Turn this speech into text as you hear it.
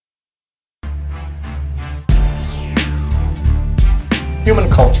Human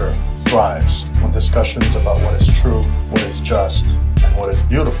culture thrives when discussions about what is true, what is just, and what is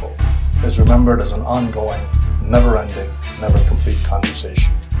beautiful is remembered as an ongoing, never-ending, never-complete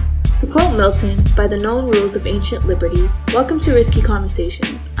conversation. To quote Milton, by the known rules of ancient liberty, welcome to Risky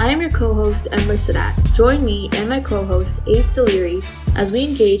Conversations. I am your co-host, Enver Sadat. Join me and my co-host, Ace Deliri, as we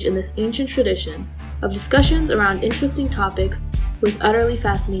engage in this ancient tradition of discussions around interesting topics with utterly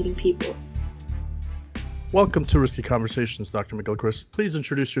fascinating people. Welcome to Risky Conversations, Dr. McGilchrist. Please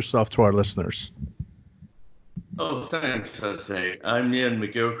introduce yourself to our listeners. Oh, thanks, Jose. I'm Ian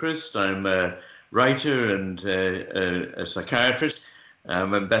McGilchrist. I'm a writer and a psychiatrist.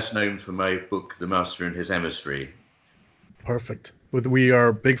 I'm best known for my book, The Master and His Emissary. Perfect. We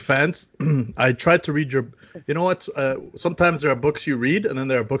are big fans. I tried to read your... You know what? Sometimes there are books you read, and then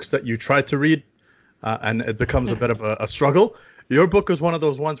there are books that you try to read, and it becomes a bit of a struggle. Your book is one of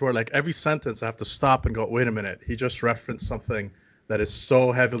those ones where, like, every sentence I have to stop and go, wait a minute, he just referenced something that is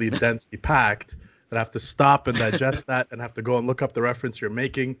so heavily, densely packed that I have to stop and digest that and have to go and look up the reference you're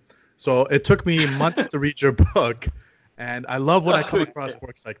making. So it took me months to read your book, and I love when I come across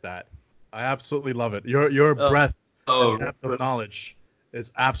works like that. I absolutely love it. Your breadth and depth of knowledge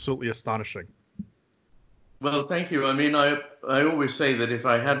is absolutely astonishing. Well, thank you. I mean, I always say that if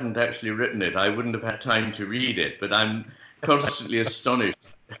I hadn't actually written it, I wouldn't have had time to read it, but I'm constantly astonished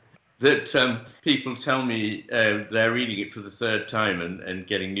that people tell me they're reading it for the third time and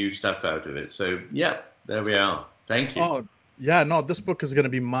getting new stuff out of it. So, yeah, there we are. Thank you. Oh, yeah, no, this book is going to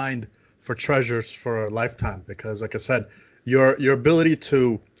be mined for treasures for a lifetime because, like I said, your ability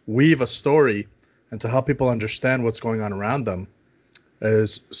to weave a story and to help people understand what's going on around them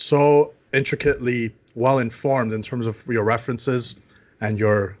is so intricately well informed in terms of your references and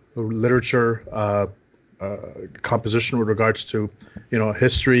your literature composition with regards to,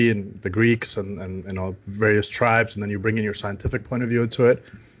 history and the Greeks and various tribes, and then you bring in your scientific point of view into it,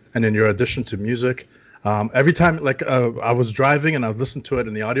 and in your addition to music. Every time, I was driving and I listened to it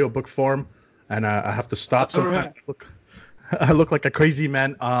in the audiobook form, and I have to stop sometimes. Right. I look like a crazy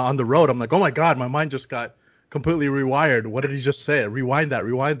man on the road. I'm like, oh my God, my mind just got completely rewired. What did he just say? Rewind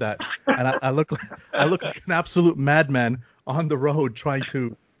that. And I look like an absolute madman on the road trying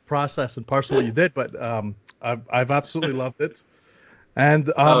to process and parse what you did. But I've absolutely loved it. And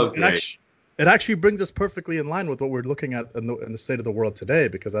it actually brings us perfectly in line with what we're looking at in the state of the world today,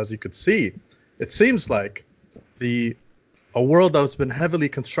 because as you could see, it seems like a world that's been heavily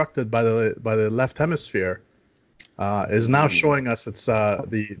constructed by the left hemisphere is now showing us it's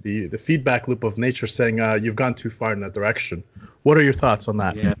the feedback loop of nature saying you've gone too far in that direction. What are your thoughts on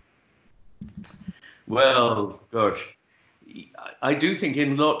that? Yeah. Well, gosh, I do think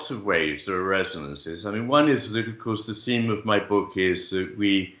in lots of ways there are resonances. I mean, one is that, of course, the theme of my book is that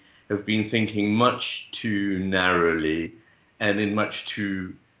we have been thinking much too narrowly and in much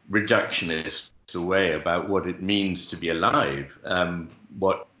too reductionist a way about what it means to be alive,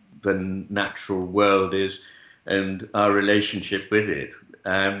 what the natural world is, and our relationship with it.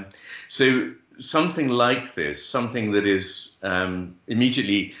 So something like this, something that is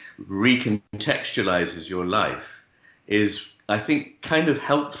immediately recontextualizes your life, is, I think, kind of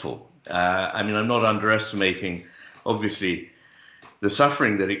helpful. I mean, I'm not underestimating, obviously, the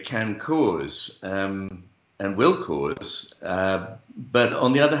suffering that it can cause and will cause. But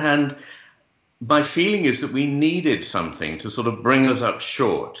on the other hand, my feeling is that we needed something to sort of bring us up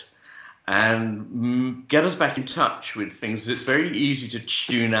short and get us back in touch with things. It's very easy to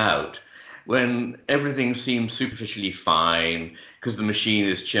tune out when everything seems superficially fine because the machine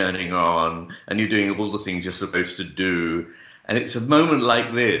is churning on and you're doing all the things you're supposed to do. And it's a moment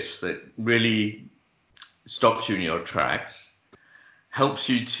like this that really stops you in your tracks, helps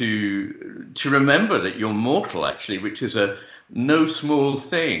you to remember that you're mortal, actually, which is no small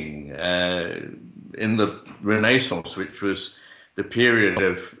thing. In the Renaissance, which was the period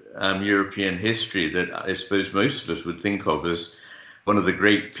of European history that I suppose most of us would think of as one of the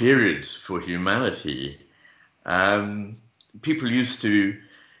great periods for humanity, people used to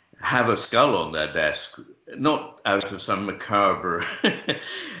have a skull on their desk, not out of some macabre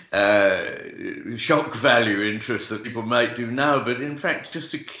shock value interest that people might do now, but in fact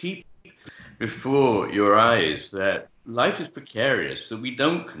just to keep before your eyes that life is precarious, that we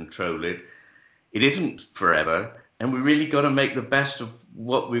don't control it, it isn't forever, and we really got to make the best of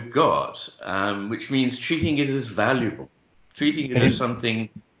what we've got, which means treating it as valuable, treating it as something,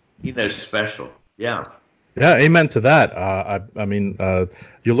 special. Yeah. Yeah, amen to that. I mean,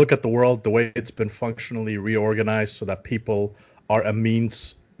 you look at the world, the way it's been functionally reorganized so that people are a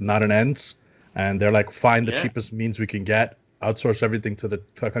means, not an ends. And they're like, find the cheapest means we can get, outsource everything to the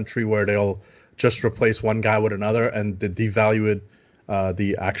country where they'll just replace one guy with another and devalue it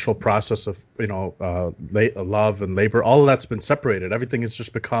the actual process of love and labor, all of that's been separated. Everything has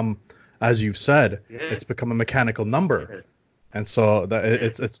just become, as you've said, it's become a mechanical number. And so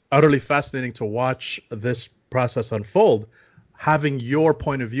it's utterly fascinating to watch this process unfold, having your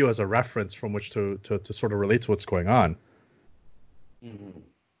point of view as a reference from which to sort of relate to what's going on. Mm-hmm.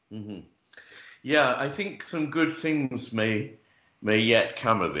 Mm-hmm. Yeah, I think some good things may yet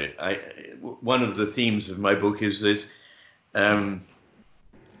come of it. One of the themes of my book is that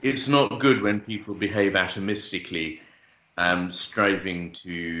it's not good when people behave atomistically, striving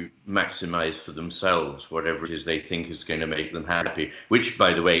to maximize for themselves whatever it is they think is going to make them happy, which,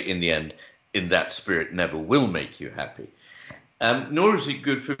 by the way, in the end, in that spirit, never will make you happy. Nor is it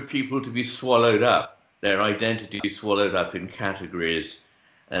good for people to be swallowed up, their identity swallowed up in categories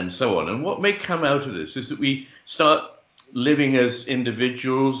and so on. And what may come out of this is that we start living as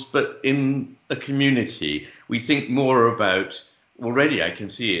individuals, but in a community. We think more about, already I can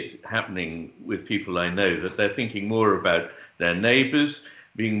see it happening with people I know, that they're thinking more about their neighbors,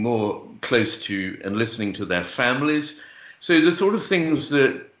 being more close to and listening to their families. So the sort of things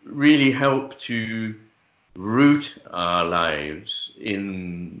that really help to root our lives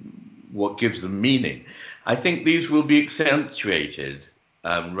in what gives them meaning, I think these will be accentuated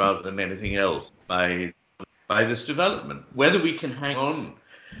rather than anything else by this development. Whether we can hang on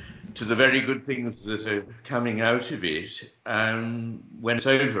to the very good things that are coming out of it when it's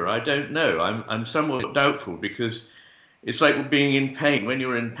over, I don't know. I'm somewhat doubtful, because it's like being in pain. When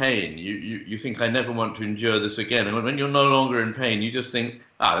you're in pain, you think, I never want to endure this again. And when you're no longer in pain, you just think,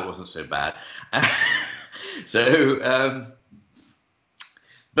 it wasn't so bad.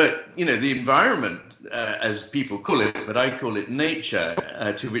 But, the environment, as people call it, but I call it nature,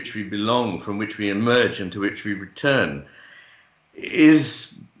 to which we belong, from which we emerge and to which we return,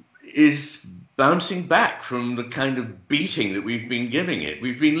 is bouncing back from the kind of beating that we've been giving it.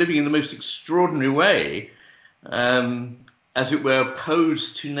 We've been living in the most extraordinary way, as it were,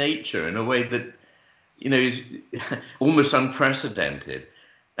 opposed to nature in a way that, is almost unprecedented,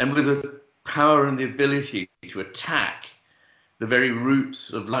 and with the power and the ability to attack the very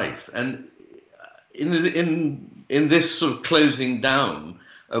roots of life. And in this sort of closing down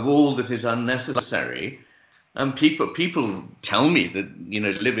of all that is unnecessary, people tell me that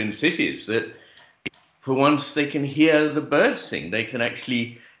live in cities that for once they can hear the birds sing. They can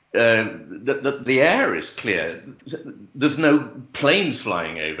actually the air is clear. There's no planes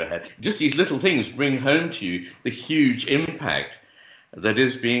flying overhead. Just these little things bring home to you the huge impact that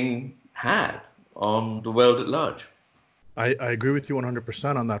is being had on the world at large. I agree with you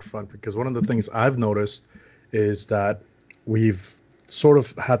 100% on that front, because one of the things I've noticed is that we've sort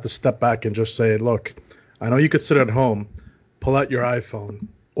of had to step back and just say, look, I know you could sit at home, pull out your iPhone,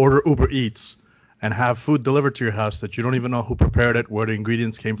 order Uber Eats, and have food delivered to your house that you don't even know who prepared it, where the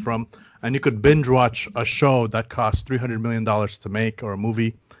ingredients came from, and you could binge watch a show that costs $300 million to make, or a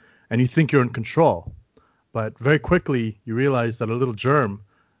movie, and you think you're in control. But very quickly, you realize that a little germ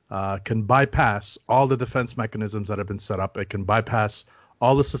can bypass all the defense mechanisms that have been set up. It can bypass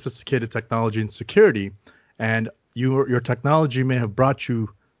all the sophisticated technology and security, and your technology may have brought you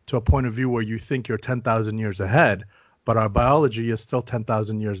to a point of view where you think you're 10,000 years ahead, but our biology is still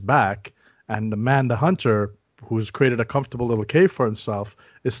 10,000 years back, and the man, the hunter, who's created a comfortable little cave for himself,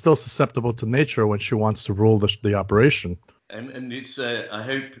 is still susceptible to nature when she wants to rule the operation. And it's I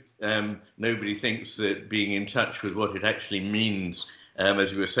hope nobody thinks that being in touch with what it actually means,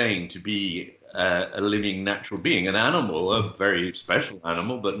 as you were saying, to be a living natural being, an animal, a very special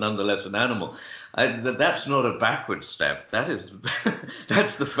animal, but nonetheless an animal. That's not a backward step. That's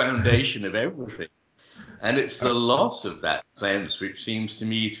the foundation of everything. And it's the loss of that sense which seems to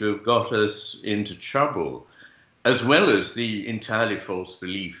me to have got us into trouble, as well as the entirely false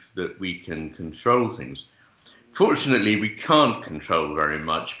belief that we can control things. Fortunately, we can't control very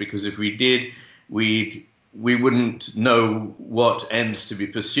much, because if we did, we wouldn't know what ends to be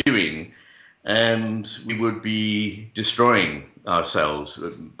pursuing, and we would be destroying ourselves.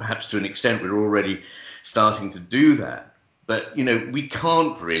 Perhaps to an extent we're already starting to do that. But, we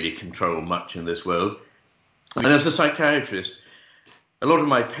can't really control much in this world. And as a psychiatrist, a lot of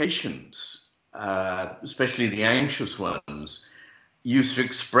my patients, especially the anxious ones, used to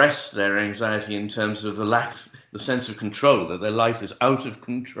express their anxiety in terms of the sense of control, that their life is out of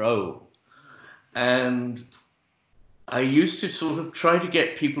control. And I used to sort of try to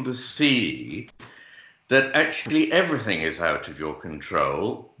get people to see that actually everything is out of your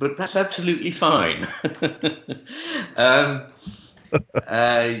control, but that's absolutely fine.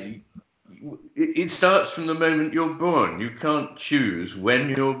 It starts from the moment you're born. You can't choose when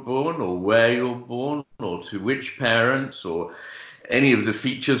you're born, or where you're born, or to which parents, or any of the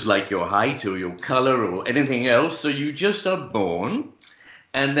features like your height or your color or anything else. So you just are born,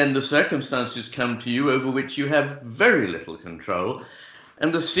 and then the circumstances come to you over which you have very little control.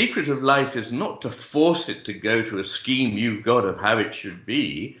 And the secret of life is not to force it to go to a scheme you've got of how it should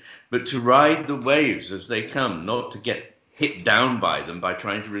be, but to ride the waves as they come, not to get hit down by them by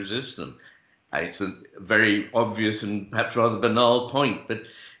trying to resist them. It's a very obvious and perhaps rather banal point, but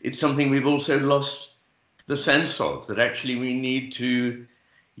it's something we've also lost the sense of, that actually we need to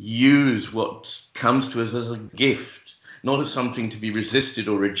use what comes to us as a gift, not as something to be resisted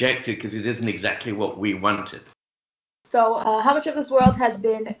or rejected because it isn't exactly what we wanted. So how much of this world has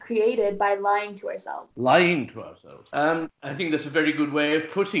been created by lying to ourselves? Lying to ourselves. I think that's a very good way of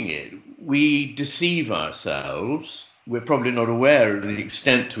putting it. We deceive ourselves. We're probably not aware of the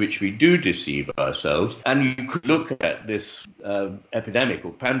extent to which we do deceive ourselves. And you could look at this epidemic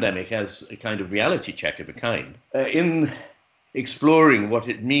or pandemic as a kind of reality check of a kind. In exploring what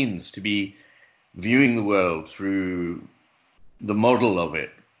it means to be viewing the world through the model of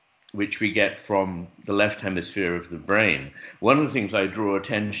it, which we get from the left hemisphere of the brain, one of the things I draw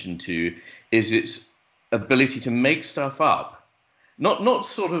attention to is its ability to make stuff up, not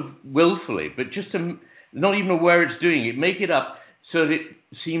sort of willfully, but just to not even aware it's doing it, make it up so that it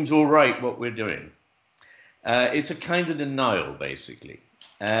seems all right what we're doing. It's a kind of denial, basically,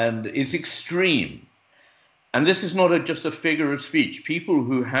 and it's extreme. And this is not just a figure of speech. People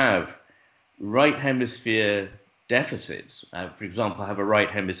who have right hemisphere deficits, for example, have a right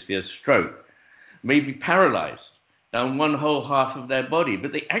hemisphere stroke, may be paralyzed down one whole half of their body,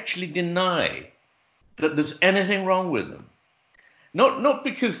 but they actually deny that there's anything wrong with them. Not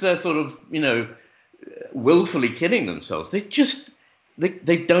because they're sort of, willfully kidding themselves.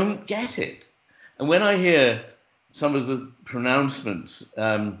 They don't get it. And when I hear some of the pronouncements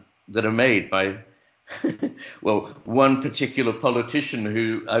that are made by well, one particular politician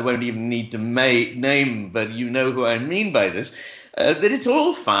who I won't even need to name, but you know who I mean by this, that it's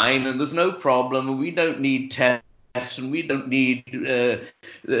all fine and there's no problem and we don't need tests and we don't need,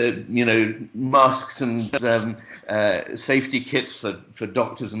 masks and safety kits for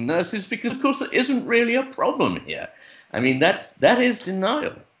doctors and nurses, because of course there isn't really a problem here. I mean, that is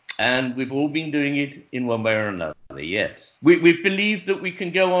denial. And we've all been doing it in one way or another, yes. We believe that we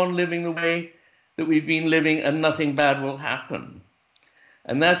can go on living the way that we've been living and nothing bad will happen.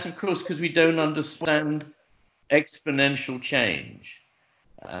 And that's, of course, because we don't understand exponential change.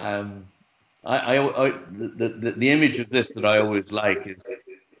 The image of this that I always like is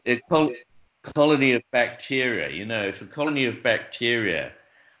a colony of bacteria. If a colony of bacteria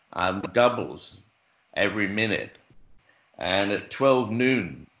doubles every minute, and at 12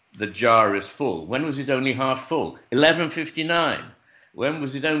 noon, the jar is full. When was it only half full? 11:59. When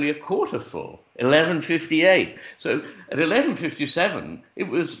was it only a quarter full? 11:58. So at 11:57, it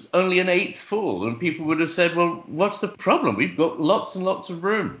was only an eighth full. And people would have said, well, what's the problem? We've got lots and lots of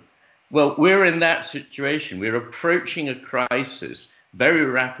room. Well, we're in that situation. We're approaching a crisis very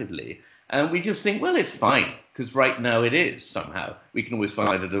rapidly. And we just think, well, it's fine, because right now it is somehow. We can always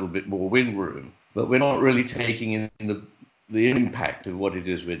find a little bit more wiggle room. But we're not really taking in the impact of what it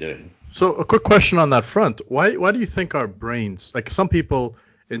is we're doing. So a quick question on that front. Why do you think our brains, like some people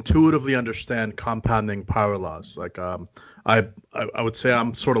intuitively understand compounding power laws? Like I would say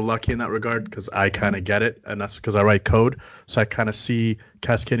I'm sort of lucky in that regard because I kind of get it, and that's because I write code. So I kind of see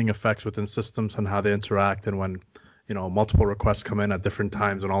cascading effects within systems and how they interact, and when multiple requests come in at different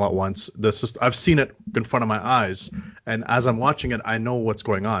times and all at once. I've seen it in front of my eyes, and as I'm watching it, I know what's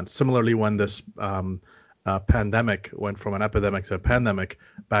going on. Similarly, when this pandemic went from an epidemic to a pandemic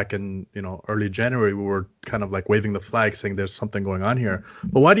back in early January, we were kind of like waving the flag saying there's something going on here.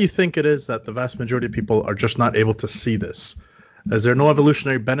 But why do you think it is that the vast majority of people are just not able to see this? Is there no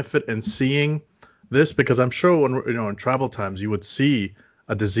evolutionary benefit in seeing this? Because I'm sure when in travel times you would see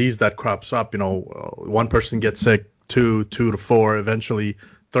a disease that crops up, one person gets sick, two to four, eventually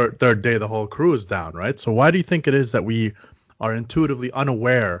third day the whole crew is down, right? So why do you think it is that we are intuitively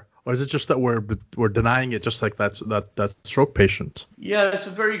unaware? Or is it just that we're denying it, just like that stroke patient? Yeah, it's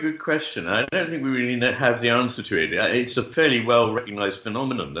a very good question. I don't think we really have the answer to it. It's a fairly well-recognized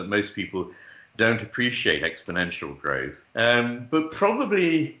phenomenon that most people don't appreciate exponential growth. But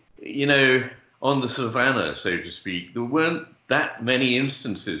probably, on the savannah, so to speak, there weren't that many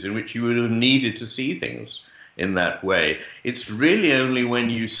instances in which you would have needed to see things in that way. It's really only when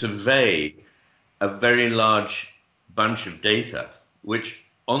you survey a very large bunch of data, which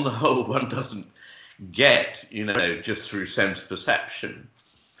on the whole one doesn't get, just through sense perception,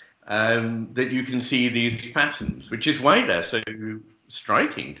 that you can see these patterns, which is why they're so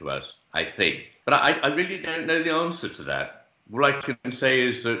striking to us, I think. But I really don't know the answer to that. all I can say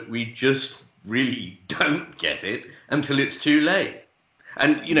is that we just really don't get it until it's too late.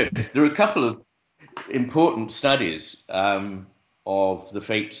 And, there are a couple of important studies of the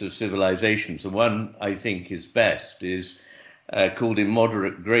fates of civilizations. The one I think is best is called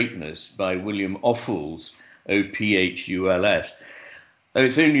Immoderate Greatness by William Ophuls, Ophuls. And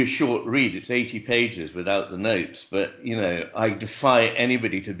it's only a short read, it's 80 pages without the notes, but, I defy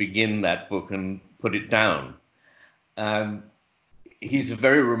anybody to begin that book and put it down. He's a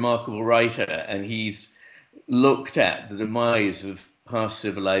very remarkable writer, and he's looked at the demise of past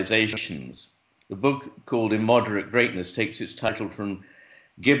civilizations. The book called Immoderate Greatness takes its title from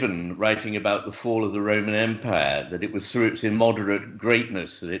Gibbon writing about the fall of the Roman Empire, that it was through its immoderate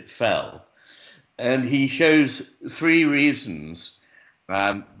greatness that it fell. And he shows three reasons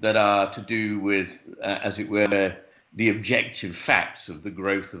that are to do with, as it were, the objective facts of the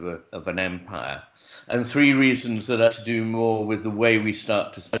growth of an empire, and three reasons that are to do more with the way we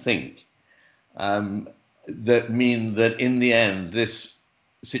start to think, that mean that in the end this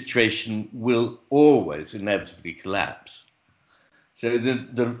situation will always inevitably collapse. So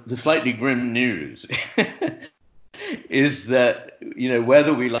the slightly grim news is that,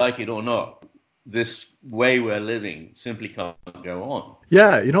 whether we like it or not, this way we're living simply can't go on.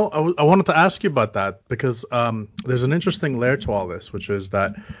 Yeah, I wanted to ask you about that because there's an interesting layer to all this, which is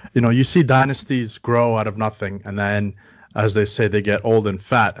that, you see dynasties grow out of nothing, and then, as they say, they get old and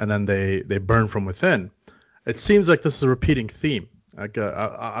fat, and then they burn from within. It seems like this is a repeating theme. Like,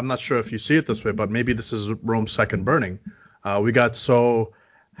 I'm not sure if you see it this way, but maybe this is Rome's second burning. We got so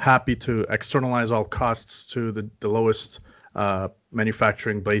happy to externalize all costs to the lowest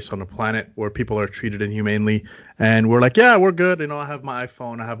manufacturing base on the planet where people are treated inhumanely, and we're like, yeah, we're good. I have my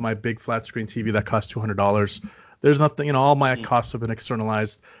iPhone, I have my big flat screen TV that costs $200. There's nothing, all my costs have been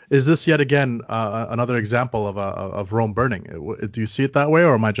externalized. Is this yet again another example of Rome burning? Do you see it that way,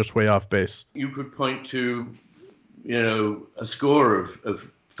 or am I just way off base? You could point to, a score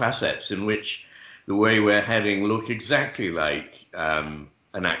of facets in which the way we're heading look exactly like an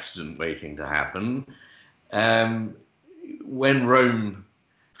accident waiting to happen. When Rome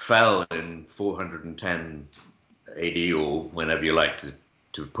fell in 410 AD, or whenever you like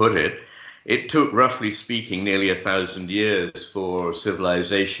to put it, it took, roughly speaking, nearly 1,000 years for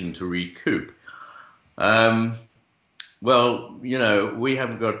civilization to recoup. Well, we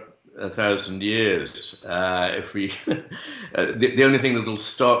haven't got 1,000 years. If we, the only thing that will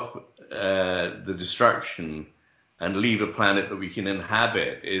stop the destruction and leave a planet that we can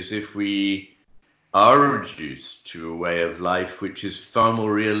inhabit is if we are reduced to a way of life which is far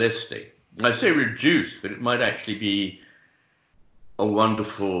more realistic. I say reduced, but it might actually be a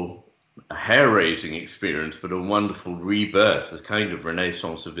wonderful, hair-raising experience, but a wonderful rebirth, a kind of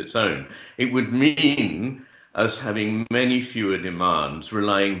renaissance of its own. It would mean us having many fewer demands,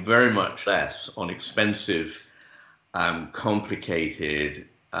 relying very much less on expensive, complicated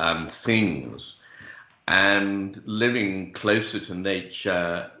things, and living closer to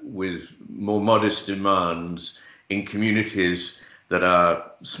nature with more modest demands in communities that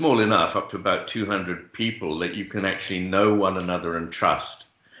are small enough, up to about 200 people, that you can actually know one another and trust.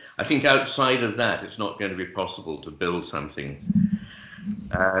 I think outside of that, it's not going to be possible to build something.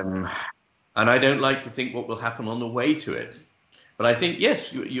 And I don't like to think what will happen on the way to it. But I think,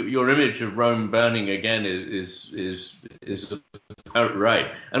 yes, your image of Rome burning again is about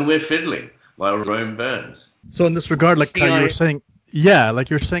right. And we're fiddling while Rome burns. So in this regard, like how you were saying, like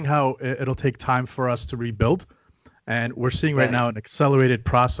you're saying how it'll take time for us to rebuild. And we're seeing right now an accelerated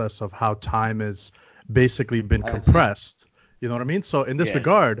process of how time has basically been compressed. You know what I mean? So in this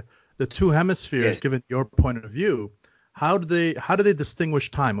regard, the two hemispheres, given your point of view, how do they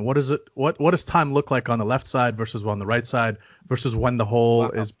distinguish time? And what does time look like on the left side versus on the right side versus when the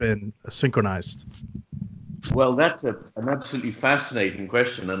whole has been synchronized? Well, that's an absolutely fascinating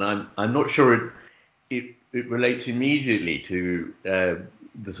question, and I'm not sure it relates immediately to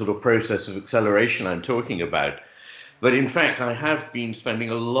the sort of process of acceleration I'm talking about. But in fact, I have been spending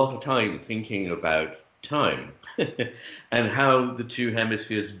a lot of time thinking about time and how the two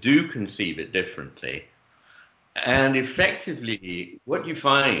hemispheres do conceive it differently. And effectively, what you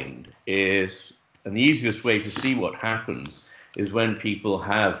find is, and the easiest way to see what happens is when people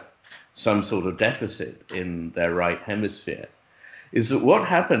have some sort of deficit in their right hemisphere, is that what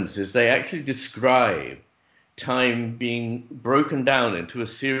happens is they actually describe time being broken down into a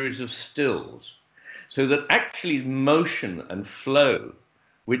series of stills, so that actually motion and flow,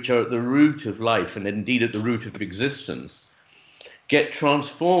 which are at the root of life and indeed at the root of existence, get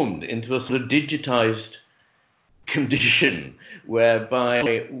transformed into a sort of digitized condition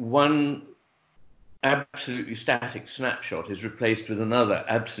whereby one absolutely static snapshot is replaced with another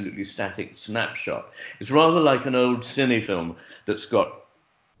absolutely static snapshot. It's rather like an old cine film that's got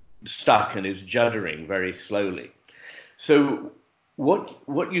stuck and is juddering very slowly. So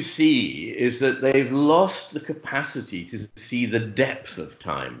what you see is that they've lost the capacity to see the depth of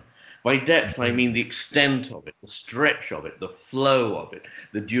time. By depth, I mean the extent of it, the stretch of it, the flow of it,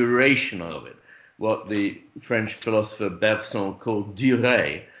 the duration of it, what the French philosopher Bergson called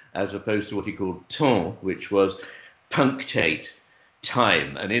durée, as opposed to what he called temps, which was punctate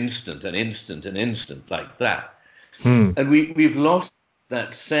time, an instant, an instant, an instant, like that. And we've lost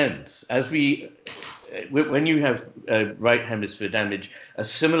that sense. When you have right hemisphere damage, a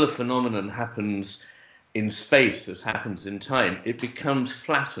similar phenomenon happens in space as happens in time. It becomes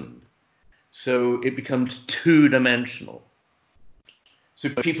flattened. So it becomes two-dimensional. So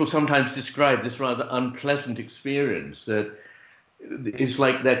people sometimes describe this rather unpleasant experience that it's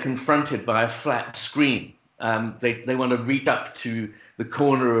like they're confronted by a flat screen. They want to reach up to the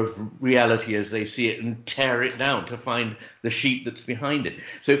corner of reality as they see it and tear it down to find the sheet that's behind it.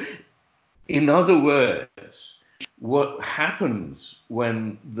 So in other words, what happens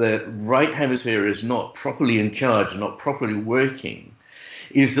when the right hemisphere is not properly in charge, not properly working,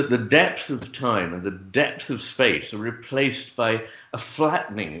 is that the depth of time and the depth of space are replaced by a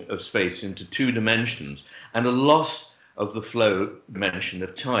flattening of space into two dimensions and a loss of the flow dimension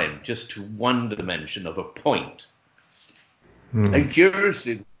of time, just to one dimension of a point. And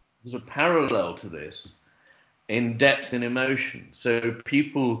curiously, there's a parallel to this in depth and emotion. So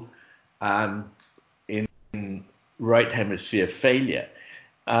people in right hemisphere failure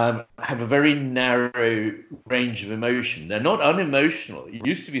have a very narrow range of emotion. They're not unemotional. It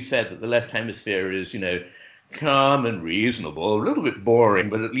used to be said that the left hemisphere is, calm and reasonable, a little bit boring,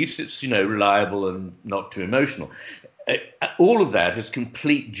 but at least it's, reliable and not too emotional. All of that is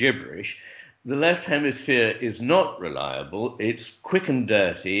complete gibberish. The left hemisphere is not reliable. It's quick and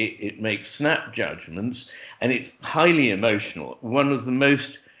dirty. It makes snap judgments, and it's highly emotional. One of the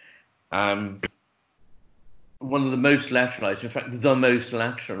most lateralized, in fact, the most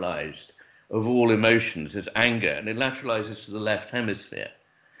lateralized of all emotions is anger, and it lateralizes to the left hemisphere.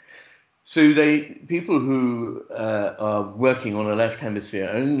 So people who are working on a left hemisphere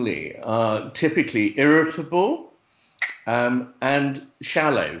only are typically irritable and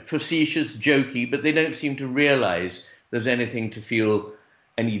shallow, facetious, jokey, but they don't seem to realize there's anything to feel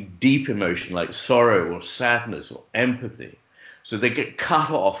any deep emotion like sorrow or sadness or empathy. So they get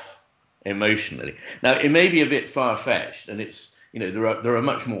cut off emotionally. Now, it may be a bit far-fetched, and it's, there are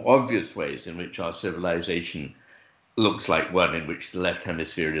much more obvious ways in which our civilization looks like one in which the left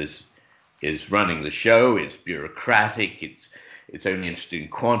hemisphere is running the show. It's bureaucratic. It's only interested in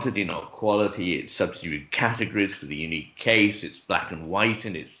quantity, not quality. It's substituted categories for the unique case. It's black and white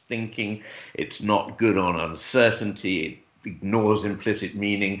in its thinking. It's not good on uncertainty. It ignores implicit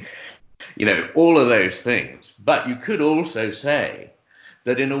meaning. All of those things. But you could also say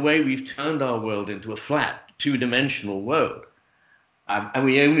that in a way we've turned our world into a flat, two-dimensional world. And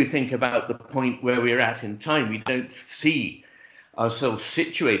we only think about the point where we're at in time. We don't see ourselves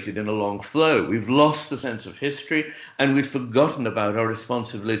situated in a long flow. We've lost the sense of history, and we've forgotten about our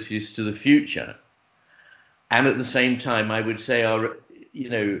responsibilities to the future. And at the same time, I would say our,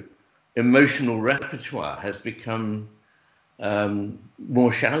 emotional repertoire has become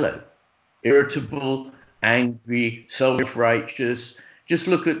more shallow, irritable, angry, self-righteous. Just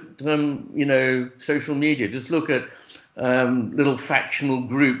look at social media. Just look at little factional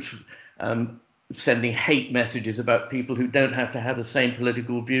groups sending hate messages about people who don't have to have the same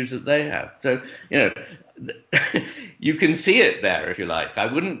political views that they have. So you can see it there if you like. I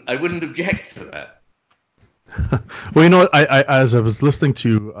wouldn't object to that. Well, I as I was listening to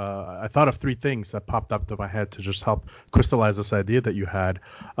you, I thought of three things that popped up to my head to just help crystallize this idea that you had.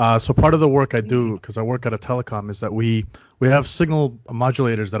 So part of the work I do, because I work at a telecom, is that we have signal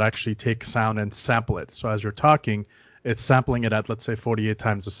modulators that actually take sound and sample it. So as you're talking, it's sampling it at, let's say, 48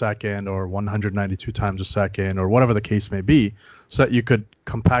 times a second or 192 times a second or whatever the case may be, so that you could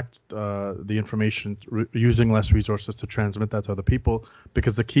compact the information using less resources to transmit that to other people.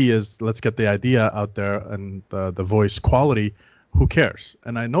 Because the key is, let's get the idea out there and the voice quality. Who cares?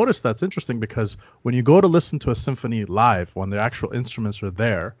 And I noticed that's interesting because when you go to listen to a symphony live, when the actual instruments are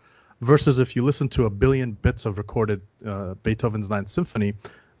there, versus if you listen to a billion bits of recorded Beethoven's Ninth Symphony,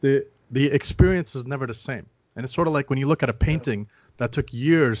 the experience is never the same. And it's sort of like when you look at a painting that took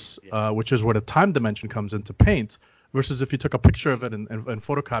years, which is where the time dimension comes into paint, versus if you took a picture of it and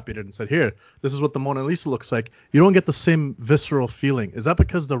photocopied it and said, here, this is what the Mona Lisa looks like, you don't get the same visceral feeling. Is that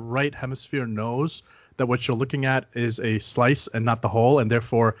because the right hemisphere knows that what you're looking at is a slice and not the whole, and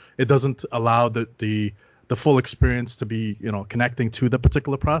therefore it doesn't allow the full experience to be, connecting to the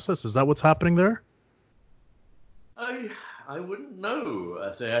particular process? Is that what's happening there? I wouldn't know.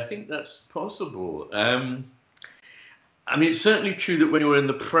 I think that's possible. It's certainly true that when you're in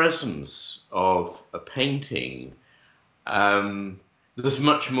the presence of a painting, there's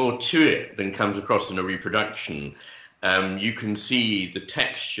much more to it than comes across in a reproduction. You can see the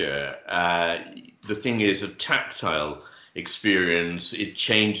texture. The thing is a tactile experience. It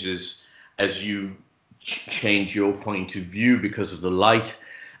changes as you change your point of view because of the light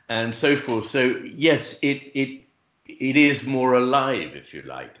and so forth. So yes, it is more alive, if you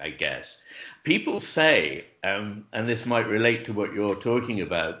like, I guess. People say, and this might relate to what you're talking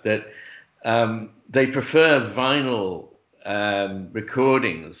about, that they prefer vinyl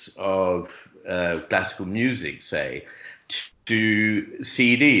recordings of classical music, say, to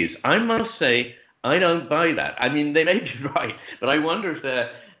CDs. I must say, I don't buy that. They may be right, but I wonder if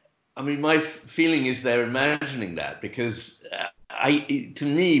they're... my feeling is they're imagining that, because to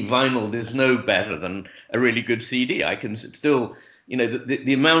me, vinyl is no better than a really good CD. I can still,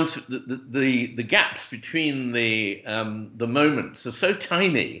 the amount, the gaps between the moments are so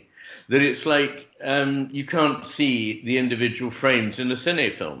tiny that it's like you can't see the individual frames in a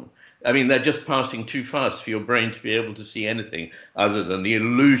cine film. They're just passing too fast for your brain to be able to see anything other than the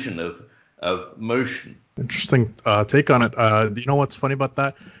illusion of motion. Interesting take on it. You know what's funny about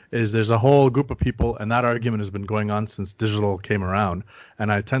that is there's a whole group of people, and that argument has been going on since digital came around. And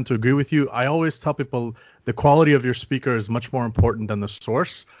I tend to agree with you. I always tell people the quality of your speaker is much more important than the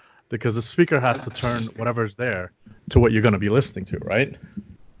source, because the speaker has to turn whatever's there to what you're going to be listening to, right?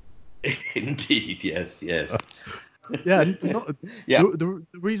 Indeed, yes. Yeah. The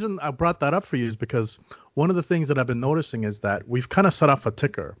reason I brought that up for you is because one of the things that I've been noticing is that we've kind of set off a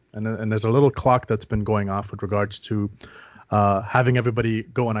ticker, and there's a little clock that's been going off with regards to having everybody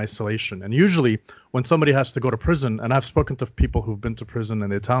go in isolation. And usually when somebody has to go to prison, and I've spoken to people who've been to prison,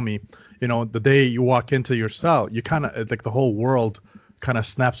 and they tell me, the day you walk into your cell, you kind of, like, the whole world kind of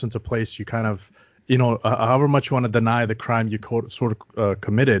snaps into place. You kind of, however much you want to deny the crime you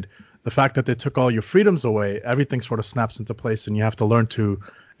committed, the fact that they took all your freedoms away, everything sort of snaps into place, and you have to learn to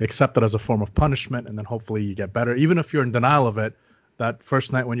accept it as a form of punishment, and then hopefully you get better. Even if you're in denial of it, that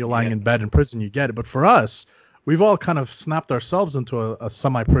first night when you're lying in bed in prison, you get it. But for us, we've all kind of snapped ourselves into a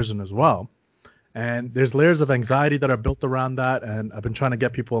semi-prison as well. And there's layers of anxiety that are built around that. And I've been trying to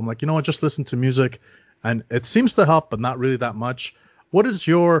get people, I'm like, just listen to music. And it seems to help, but not really that much. What is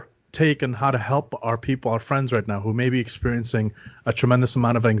your take on how to help our people, our friends right now, who may be experiencing a tremendous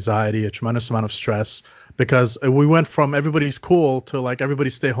amount of anxiety, a tremendous amount of stress? Because we went from everybody's cool to like everybody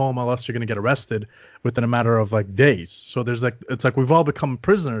stay home unless you're going to get arrested within a matter of like days. So it's like we've all become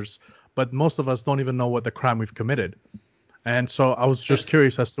prisoners, but most of us don't even know what the crime we've committed. And so I was just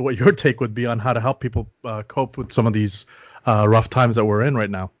curious as to what your take would be on how to help people cope with some of these rough times that we're in right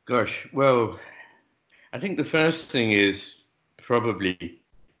now. Gosh, well, I think the first thing is probably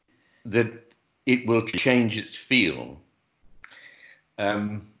that it will change its feel.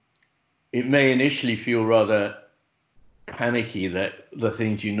 It may initially feel rather panicky that the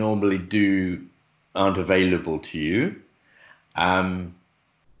things you normally do aren't available to you.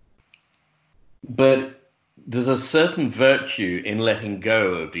 But there's a certain virtue in letting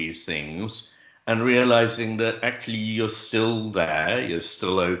go of these things and realizing that actually you're still there, you're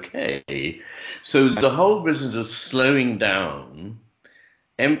still okay. So the whole business of slowing down,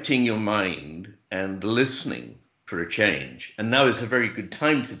 emptying your mind and listening for a change. And now is a very good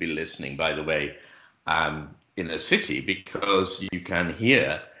time to be listening, by the way, in a city, because you can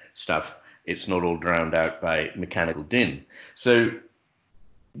hear stuff. It's not all drowned out by mechanical din. So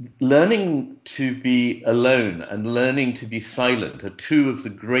learning to be alone and learning to be silent are two of the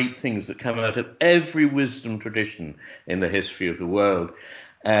great things that come out of every wisdom tradition in the history of the world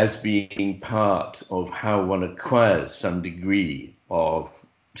as being part of how one acquires some degree of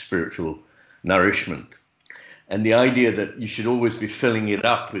spiritual nourishment. And the idea that you should always be filling it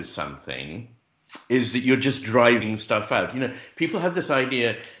up with something is that you're just driving stuff out. People have this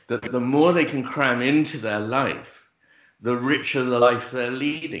idea that the more they can cram into their life, the richer the life they're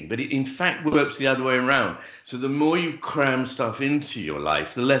leading. But it in fact works the other way around. So the more you cram stuff into your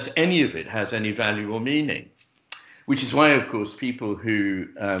life, the less any of it has any value or meaning. Which is why, of course, people who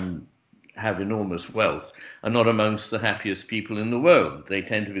have enormous wealth are not amongst the happiest people in the world. They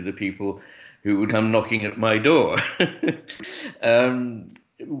tend to be the people who would come knocking at my door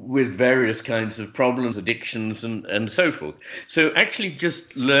with various kinds of problems, addictions, and so forth. So actually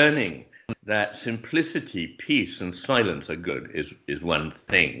just learning that simplicity, peace, and silence are good is one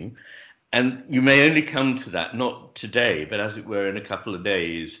thing. And you may only come to that, not today, but as it were in a couple of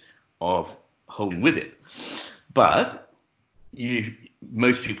days of holding with it. But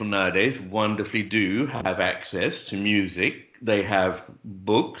most people nowadays wonderfully do have access to music. They have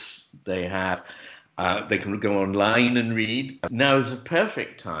books. They can go online and read. Now is a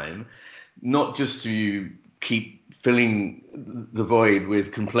perfect time, not just to keep filling the void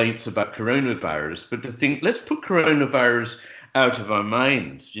with complaints about coronavirus, but to think, let's put coronavirus out of our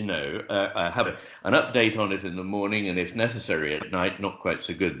minds, have an update on it in the morning, and if necessary at night. Not quite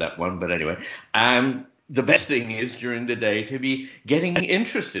so good, that one, but anyway. The best thing is during the day to be getting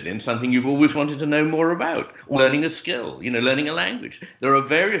interested in something you've always wanted to know more about, learning a skill, learning a language. There are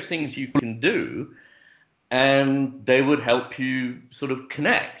various things you can do, and they would help you sort of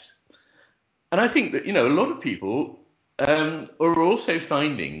connect. And I think that, a lot of people are also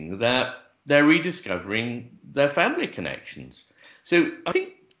finding that they're rediscovering their family connections. So I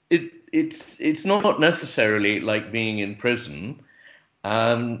think it's not necessarily like being in prison.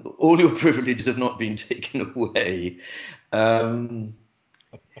 All your privileges have not been taken away. But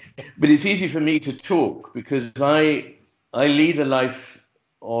it's easy for me to talk because I lead a life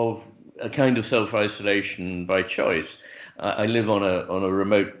of a kind of self-isolation by choice. I live on a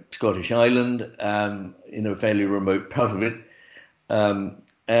remote Scottish island, in a fairly remote part of it.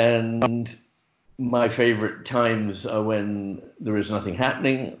 And my favorite times are when there is nothing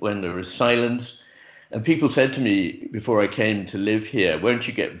happening, when there is silence. And people said to me before I came to live here, won't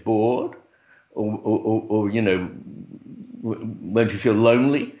you get bored? Or won't you feel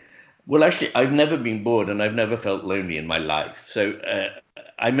lonely? Well, actually, I've never been bored and I've never felt lonely in my life. So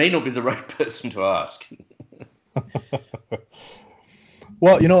I may not be the right person to ask.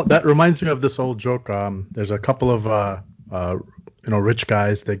 Well, that reminds me of this old joke. There's a couple of rich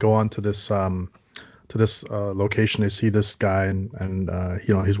guys. They go on to this location. They see this guy, and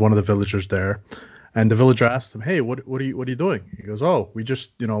he's one of the villagers there. And the villager asks him, "Hey, what are you doing?" He goes, "Oh, we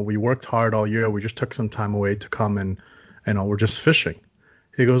just we worked hard all year. We just took some time away to come and we're just fishing."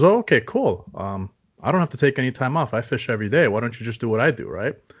 He goes, "Oh, okay, cool. I don't have to take any time off. I fish every day. Why don't you just do what I do,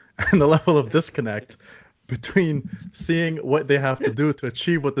 right?" And the level of disconnect between seeing what they have to do to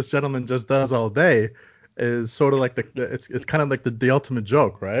achieve what this gentleman just does all day is sort of like it's kind of like the ultimate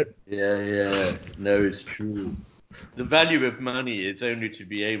joke, right? Yeah. No, it's true. The value of money is only to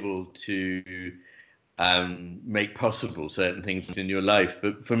be able to make possible certain things in your life.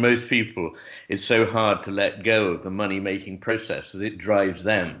 But for most people, it's so hard to let go of the money-making process that it drives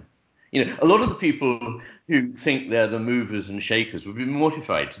them. A lot of the people who think they're the movers and shakers would be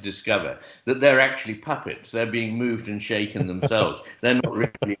mortified to discover that they're actually puppets. They're being moved and shaken themselves. They're not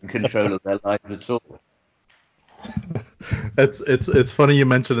really in control of their lives at all. It's funny you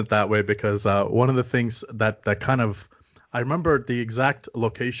mention it that way because one of the things that kind of I remember the exact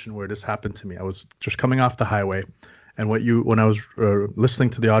location where this happened to me. I was just coming off the highway, and when I was listening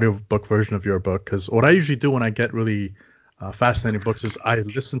to the audiobook version of your book, because what I usually do when I get really fascinating books is I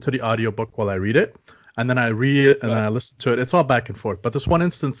listen to the audiobook while I read it, and then I read it and then I listen to it. It's all back and forth. But this one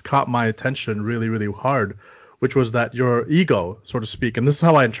instance caught my attention really, really hard, which was that your ego, so to speak, and this is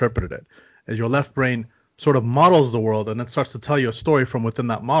how I interpreted it, is your left brain sort of models the world and then starts to tell you a story from within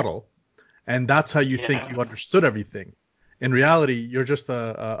that model, and that's how you think you understood everything. In reality, you're just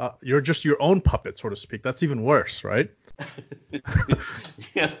your own puppet, so to speak. That's even worse, right?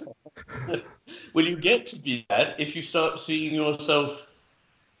 Yeah. Well, you get to be that if you start seeing yourself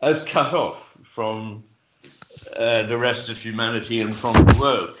as cut off from the rest of humanity and from the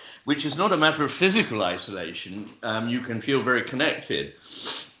world, which is not a matter of physical isolation. You can feel very connected.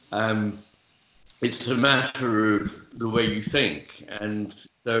 It's a matter of the way you think. And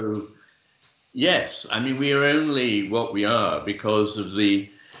so, yes, I mean, we are only what we are because of the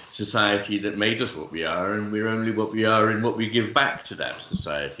society that made us what we are, and we're only what we are in what we give back to that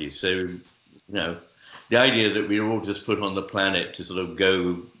society. So, the idea that we're all just put on the planet to sort of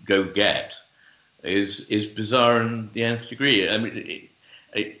go get is bizarre in the nth degree. I mean,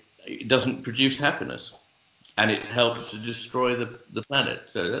 it doesn't produce happiness, and it helps to destroy the planet.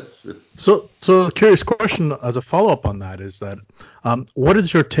 So that's so the curious question as a follow-up on that is that what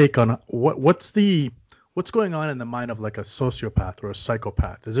is your take on what's going on in the mind of like a sociopath or a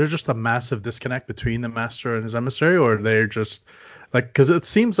psychopath? Is there just a massive disconnect between the master and his emissary, or they're just like, because it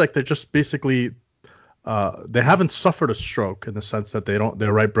seems like they're just basically they haven't suffered a stroke in the sense that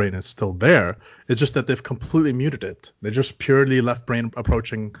their right brain is still there. It's just that they've completely muted it. They're just purely left brain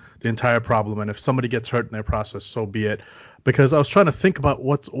approaching the entire problem. And if somebody gets hurt in their process, so be it. Because I was trying to think about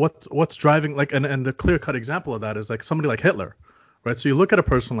what's driving, like, and the clear cut example of that is like somebody like Hitler, right? So you look at a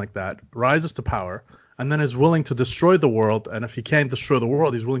person like that, rises to power, and then is willing to destroy the world. And if he can't destroy the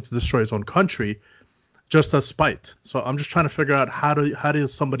world, he's willing to destroy his own country just as spite. So I'm just trying to figure out how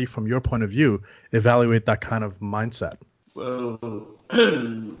does somebody from your point of view evaluate that kind of mindset? Well,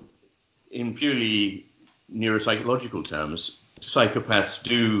 in purely neuropsychological terms, psychopaths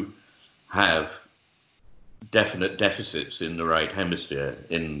do have definite deficits in the right hemisphere,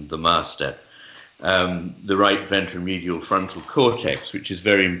 in the master. The right ventromedial frontal cortex, which is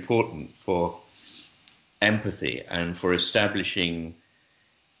very important for empathy and for establishing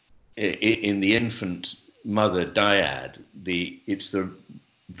in the infant mother dyad, it's the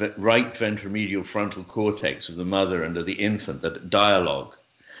right ventromedial frontal cortex of the mother and of the infant that dialogue.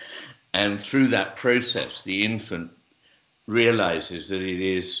 And through that process, the infant realizes that it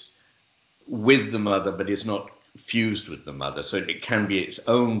is with the mother, but is not fused with the mother. So it can be its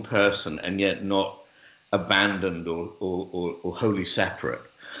own person and yet not abandoned or wholly separate.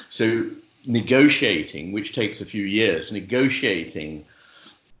 So negotiating, which takes a few years, negotiating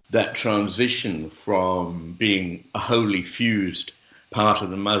that transition from being a wholly fused part of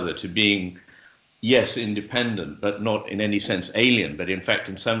the mother to being, yes, independent, but not in any sense alien, but in fact,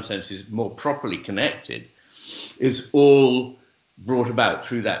 in some senses, more properly connected, is all brought about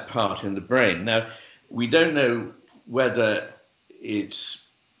through that part in the brain. Now, we don't know whether it's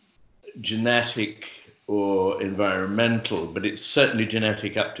genetic or environmental, but it's certainly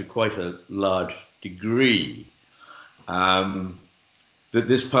genetic up to quite a large degree, that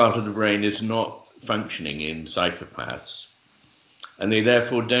this part of the brain is not functioning in psychopaths. And they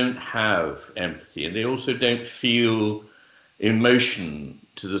therefore don't have empathy, and they also don't feel emotion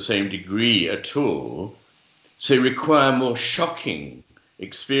to the same degree at all. So require more shocking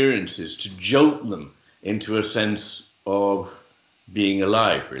experiences to jolt them into a sense of being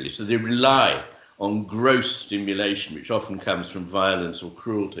alive, really. So they rely on gross stimulation, which often comes from violence or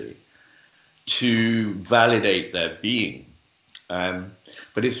cruelty, to validate their being.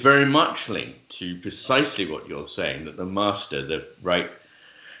 But it's very much linked to precisely what you're saying, that the master, the right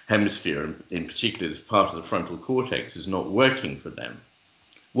hemisphere, in particular this part of the frontal cortex, is not working for them.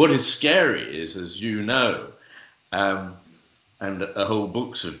 What is scary is, as you know, and whole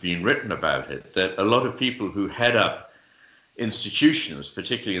books have been written about it, that a lot of people who head up institutions,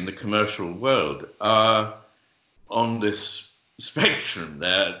 particularly in the commercial world, are on this spectrum.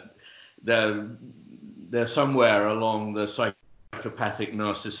 They're somewhere along the psychopathic,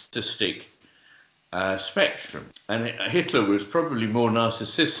 narcissistic spectrum. And Hitler was probably more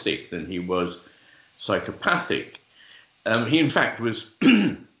narcissistic than he was psychopathic. He, in fact, was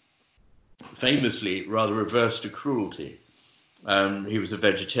famously rather averse to cruelty. He was a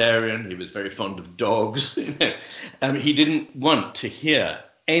vegetarian. He was very fond of dogs. He didn't want to hear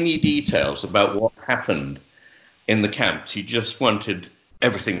any details about what happened in the camps. He just wanted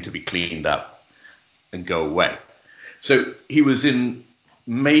everything to be cleaned up and go away. So he was in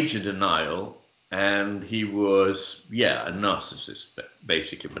major denial, and he was, a narcissist,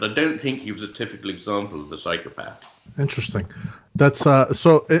 basically. But I don't think he was a typical example of a psychopath. Interesting. That's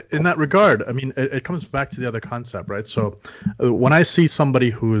so in that regard, I mean, it comes back to the other concept, right? So when I see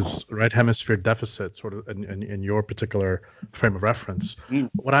somebody who's right hemisphere deficit, sort of in your particular frame of reference,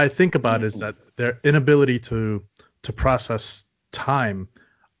 what I think about is that their inability to process time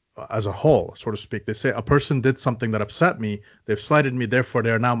as a whole, so to speak. They say a person did something that upset me, they've slighted me, therefore they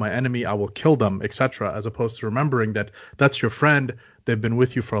are now my enemy, I will kill them, etc., as opposed to remembering that that's your friend, they've been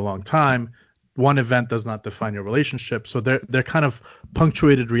with you for a long time, one event does not define your relationship. So they're kind of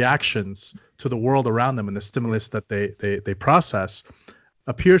punctuated reactions to the world around them and the stimulus that they process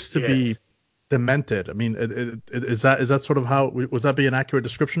appears to be demented. I mean, is that sort of how, would that be an accurate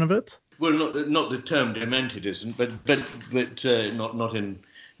description of it? Well, not the term demented isn't, but not in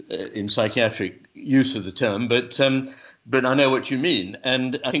psychiatric use of the term, but I know what you mean.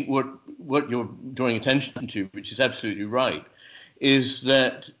 And I think what you're drawing attention to, which is absolutely right, is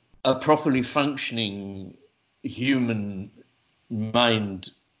that a properly functioning human mind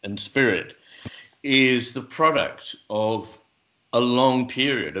and spirit is the product of a long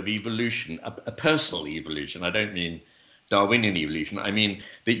period of evolution, a personal evolution. I don't mean Darwinian evolution. I mean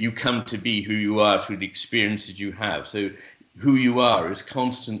that you come to be who you are through the experiences you have. So who you are is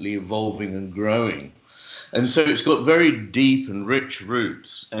constantly evolving and growing. And so it's got very deep and rich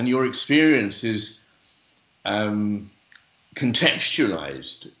roots, and your experience is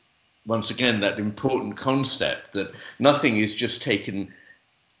contextualized. Once again, that important concept that nothing is just taken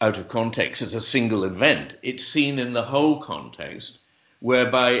out of context as a single event. It's seen in the whole context,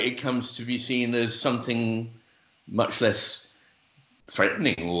 whereby it comes to be seen as something much less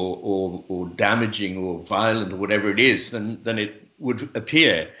threatening or damaging or violent or whatever it is than it would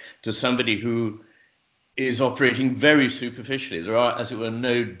appear to somebody who is operating very superficially. There are, as it were,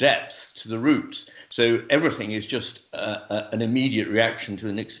 no depths to the roots. So everything is just an immediate reaction to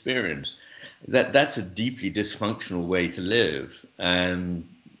an experience. That's a deeply dysfunctional way to live. And,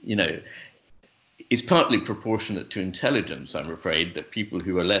 it's partly proportionate to intelligence, I'm afraid, that people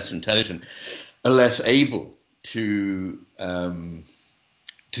who are less intelligent are less able to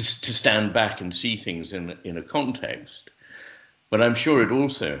stand back and see things in a context. But I'm sure it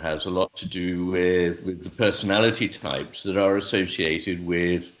also has a lot to do with the personality types that are associated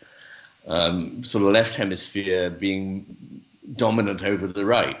with sort of left hemisphere being dominant over the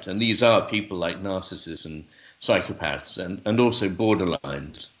right. And these are people like narcissists and psychopaths and also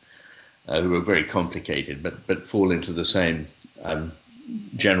borderlines, who are very complicated but fall into the same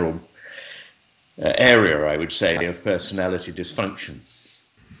general area, I would say, of personality dysfunction.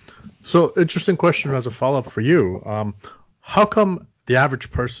 So, interesting question as a follow-up for you. How come the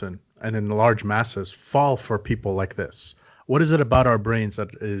average person and in large masses fall for people like this? What is it about our brains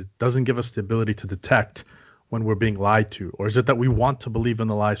that it doesn't give us the ability to detect when we're being lied to? Or is it that we want to believe in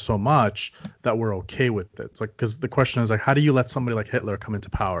the lie so much that we're okay with it? It's like, because the question is like, how do you let somebody like Hitler come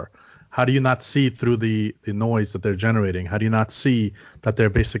into power? How do you not see through the noise that they're generating? How do you not see that they're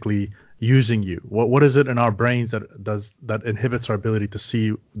basically using you? What is it in our brains that inhibits our ability to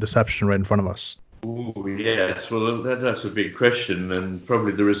see deception right in front of us? Oh, yes. Well, that's a big question, and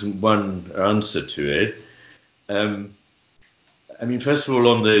probably there isn't one answer to it. First of all,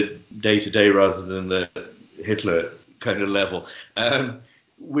 on the day-to-day rather than the Hitler kind of level,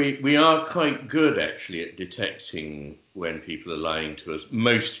 we are quite good, actually, at detecting when people are lying to us,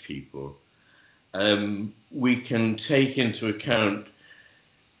 most people. We can take into account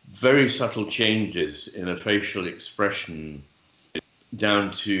very subtle changes in a facial expression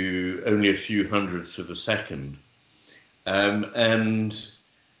down to only a few hundredths of a second, and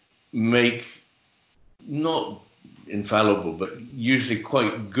make not infallible, but usually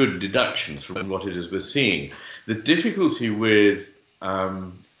quite good deductions from what it is we're seeing. The difficulty with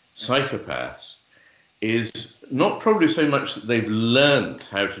psychopaths is not probably so much that they've learned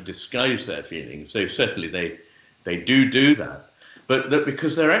how to disguise their feelings, so certainly they do that, but that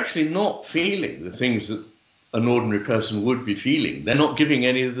because they're actually not feeling the things that an ordinary person would be feeling, they're not giving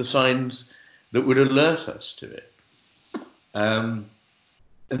any of the signs that would alert us to it. And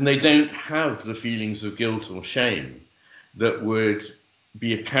they don't have the feelings of guilt or shame that would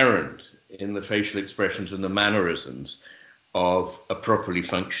be apparent in the facial expressions and the mannerisms of a properly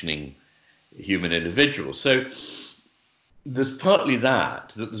functioning human individual. So there's partly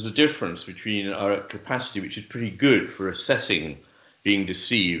that there's a difference between our capacity, which is pretty good for assessing being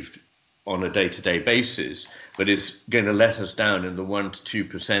deceived on a day-to-day basis, but is going to let us down in the 1 to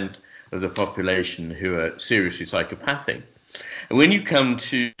 2% of the population who are seriously psychopathic. And when you come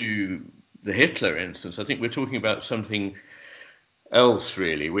to the Hitler instance, I think we're talking about something else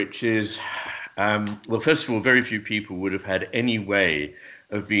really, which is, first of all, very few people would have had any way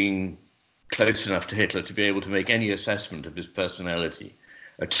of being close enough to Hitler to be able to make any assessment of his personality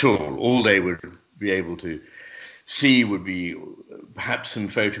at all. All they would be able to see would be perhaps some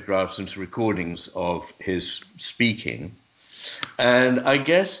photographs and some recordings of his speaking. And I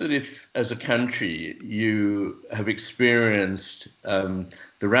guess that if, as a country, you have experienced the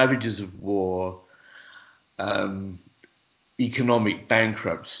ravages of war, economic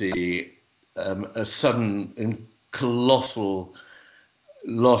bankruptcy, a sudden and colossal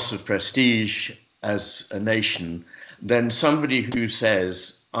loss of prestige as a nation, then somebody who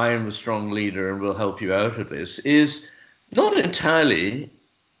says, I am a strong leader and will help you out of this, is not entirely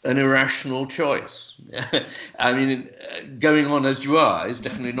an irrational choice. I mean, going on as you are is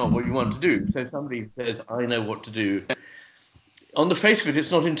definitely not what you want to do. So somebody says, I know what to do. On the face of it,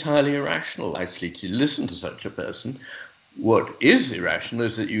 it's not entirely irrational, actually, to listen to such a person. What is irrational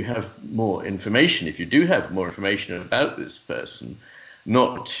is that you have more information. If you do have more information about this person,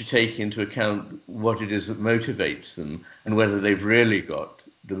 not to take into account what it is that motivates them and whether they've really got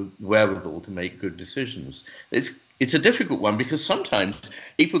the wherewithal to make good decisions. It's a difficult one because sometimes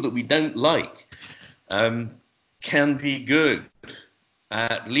people that we don't like can be good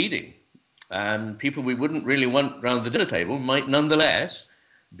at leading. And people we wouldn't really want around the dinner table might nonetheless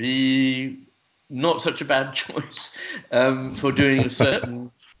be not such a bad choice for doing a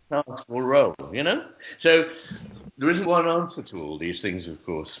certain task or role, you know? So there isn't one answer to all these things, of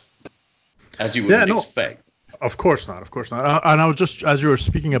course, as you wouldn't expect. Of course not. And I was just, as you were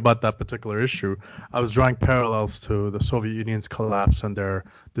speaking about that particular issue, I was drawing parallels to the Soviet Union's collapse and their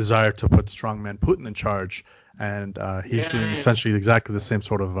desire to put strongman Putin in charge. And he's doing essentially exactly the same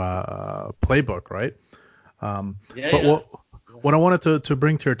sort of playbook, right? what I wanted to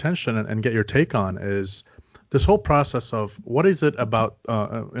bring to your attention and get your take on is this whole process of what is it about,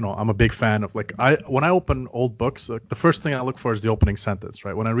 I'm a big fan of, like, when I open old books, like, the first thing I look for is the opening sentence,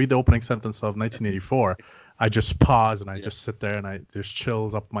 right? When I read the opening sentence of 1984, I just pause and I just sit there and there's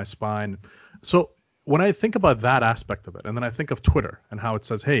chills up my spine. So when I think about that aspect of it, and then I think of Twitter and how it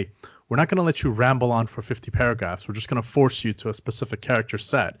says, hey, we're not going to let you ramble on for 50 paragraphs. We're just going to force you to a specific character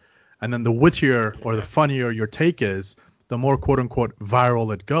set. And then the wittier or the funnier your take is, the more quote unquote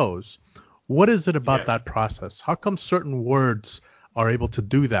viral it goes. What is it about that process? How come certain words are able to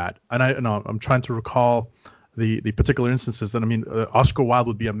do that? And I'm trying to recall the particular instances. And I mean, Oscar Wilde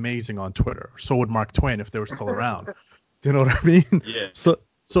would be amazing on Twitter. So would Mark Twain if they were still around. Do you know what I mean? Yeah. So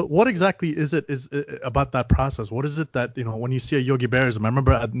what exactly is it about that process? What is it that, when you see a Yogi Berraism? I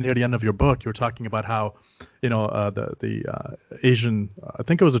remember near the end of your book, you were talking about how, the Asian, I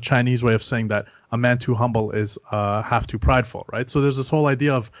think it was a Chinese way of saying that a man too humble is half too prideful, right? So there's this whole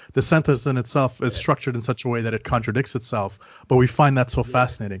idea of the sentence in itself is structured in such a way that it contradicts itself, but we find that so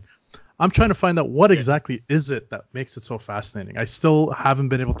fascinating. I'm trying to find out what exactly is it that makes it so fascinating. I still haven't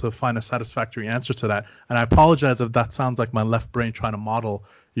been able to find a satisfactory answer to that. And I apologize if that sounds like my left brain trying to model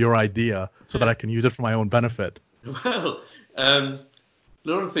your idea so that I can use it for my own benefit. Well, a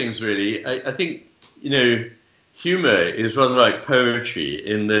lot of things, really. I think, humor is rather like poetry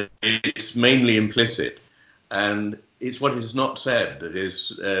in that it's mainly implicit. And it's what is not said that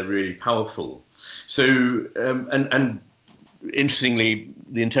is really powerful. So, and interestingly,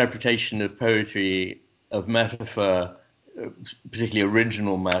 the interpretation of poetry, of metaphor, particularly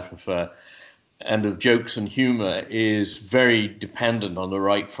original metaphor, and of jokes and humor is very dependent on the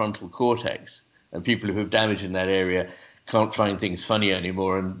right frontal cortex. And people who have damage in that area can't find things funny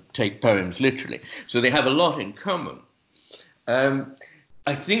anymore and take poems literally. So they have a lot in common.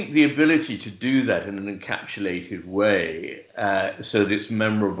 I think the ability to do that in an encapsulated way so that it's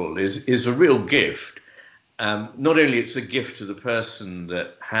memorable is a real gift. Not only it's a gift to the person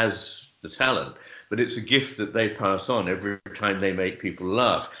that has the talent, but it's a gift that they pass on every time they make people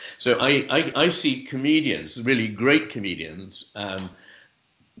laugh. So I see comedians, really great comedians,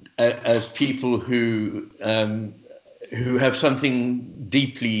 as people who have something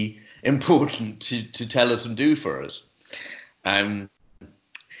deeply important to tell us and do for us. The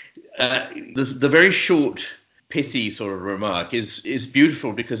very short, pithy sort of remark is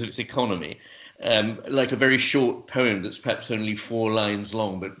beautiful because of its economy. Like a very short poem that's perhaps only 4 lines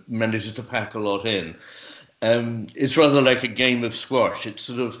long, but manages to pack a lot in. It's rather like a game of squash. It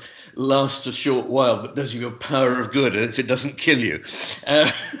sort of lasts a short while, but does you a power of good if it doesn't kill you. So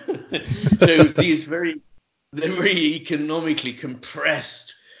these very economically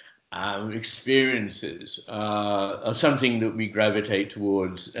compressed experiences are something that we gravitate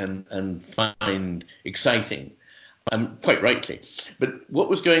towards and find exciting. Quite rightly. But what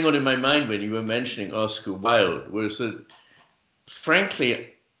was going on in my mind when you were mentioning Oscar Wilde was that, frankly,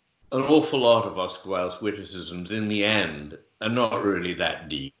 an awful lot of Oscar Wilde's witticisms in the end are not really that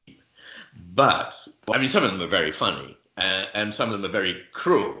deep. But, I mean, some of them are very funny and some of them are very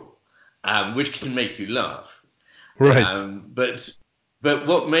cruel, which can make you laugh. Right. But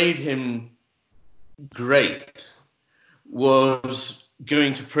what made him great was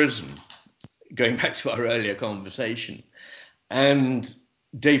going to prison, going back to our earlier conversation, and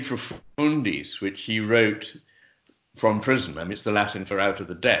De Profundis, which he wrote from prison. I mean, it's the Latin for out of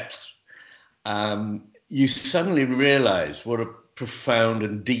the depths. You suddenly realize what a profound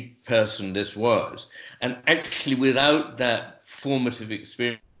and deep person this was. And actually, without that formative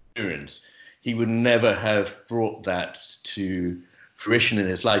experience, he would never have brought that to fruition in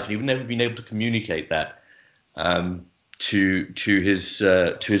his life. He would never have been able to communicate that to his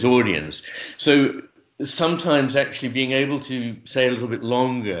audience. So sometimes actually being able to say a little bit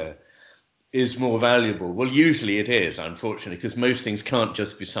longer is more valuable. Well, usually it is, unfortunately, because most things can't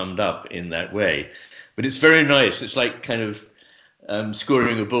just be summed up in that way. But it's very nice. It's like kind of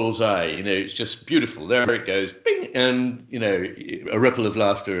scoring a bullseye. It's just beautiful. There it goes, bing, and a ripple of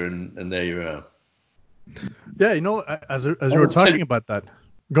laughter, and there you are. Yeah, as you were talking about that,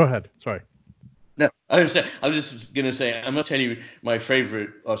 go ahead. Sorry. No, I was just going to say, I must tell you my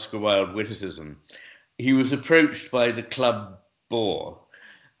favorite Oscar Wilde witticism. He was approached by the club bore,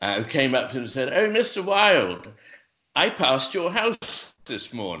 who came up to him and said, "Oh, Mr. Wilde, I passed your house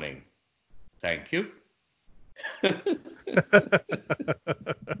this morning." "Thank you."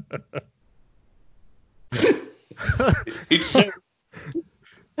 It's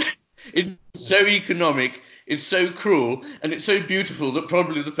so economic, it's so cruel, and it's so beautiful that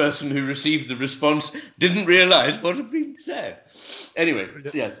probably the person who received the response didn't realize what had been said. Anyway,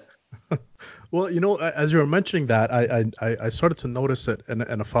 yes. Well, as you were mentioning that, I started to notice it in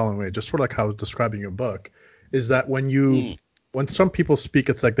a following way, just sort of like how I was describing your book, is that when some people speak,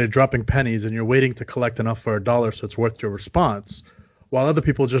 it's like they're dropping pennies and you're waiting to collect enough for $1 so it's worth your response, while other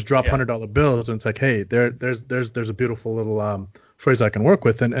people just drop $100 bills and it's like, hey, there's a beautiful little phrase I can work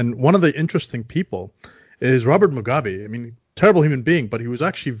with. And one of the interesting people is Robert Mugabe. I mean, terrible human being, but he was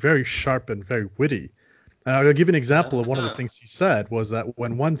actually very sharp and very witty. And I'll give you an example of one of the things he said was that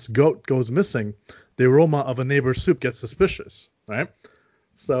when one's goat goes missing, the aroma of a neighbor's soup gets suspicious, right?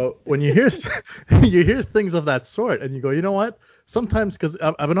 So when you hear you hear things of that sort and you go, you know what? Sometimes, because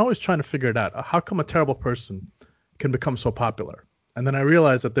I've been always trying to figure it out, how come a terrible person can become so popular? And then I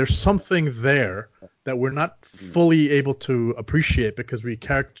realized that there's something there that we're not fully able to appreciate because we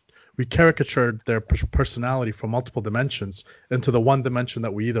caricatured their personality from multiple dimensions into the one dimension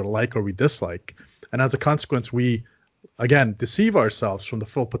that we either like or we dislike. And as a consequence, we, again, deceive ourselves from the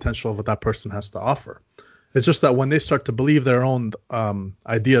full potential of what that person has to offer. It's just that when they start to believe their own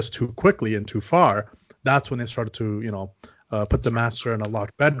ideas too quickly and too far, that's when they start to, put the master in a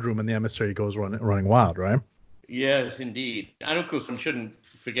locked bedroom and the emissary goes running wild, right? Yes, indeed. And of course, one shouldn't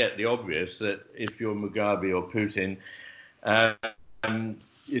forget the obvious, that if you're Mugabe or Putin,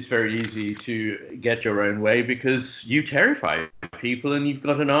 it's very easy to get your own way because you terrify people and you've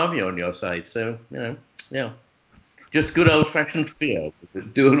got an army on your side. So, just good old-fashioned fear.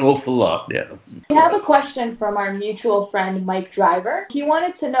 Do an awful lot, yeah. We have a question from our mutual friend, Mike Driver. He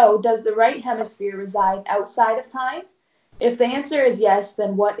wanted to know, does the right hemisphere reside outside of time? If the answer is yes,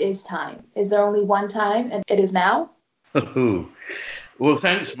 then what is time? Is there only one time and it is now? Well,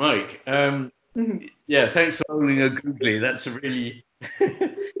 thanks, Mike. Yeah, thanks for holding a googly. That's a really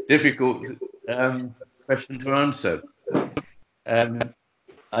difficult question to answer.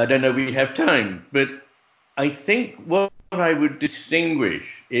 I don't know if we have time, but I think what I would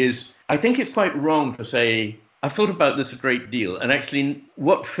distinguish is, I think it's quite wrong to say, I've thought about this a great deal, and actually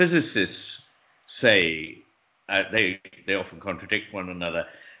what physicists say, they often contradict one another,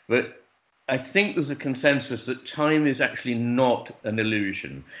 but I think there's a consensus that time is actually not an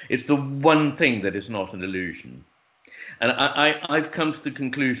illusion. It's the one thing that is not an illusion. And I've come to the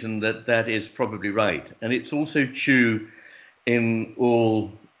conclusion that that is probably right. And it's also true in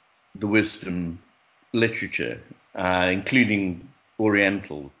all the wisdom literature, including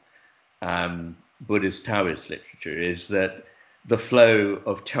Oriental Buddhist Taoist literature, is that the flow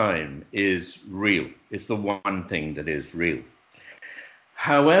of time is real. It's the one thing that is real.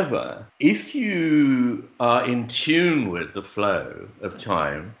 However, if you are in tune with the flow of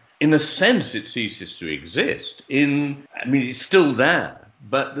time, in a sense it ceases to exist. It's still there,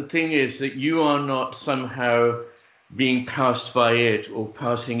 but the thing is that you are not somehow being passed by it or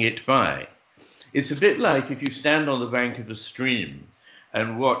passing it by. It's a bit like if you stand on the bank of a stream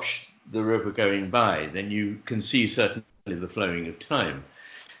and watch the river going by, then you can see certainly the flowing of time.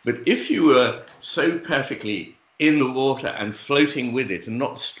 But if you were so perfectly in the water and floating with it and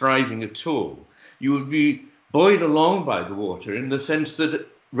not striving at all, you would be buoyed along by the water in the sense that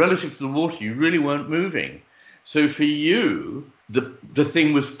relative to the water, you really weren't moving. So for you, the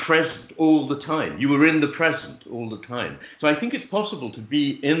thing was present all the time. You were in the present all the time. So I think it's possible to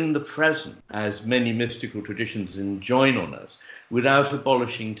be in the present, as many mystical traditions enjoin on us, without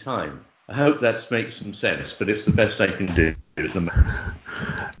abolishing time. I hope that makes some sense, but it's the best I can do at the moment.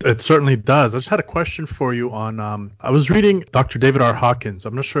 It certainly does. I just had a question for you on, I was reading Dr. David R. Hawkins.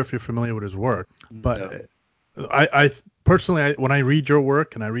 I'm not sure if you're familiar with his work, but no. I personally, when I read your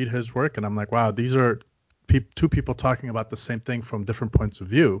work and I read his work, and I'm like, wow, these are two people talking about the same thing from different points of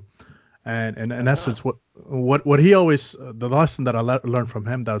view. And in essence, what he always, the lesson that I learned from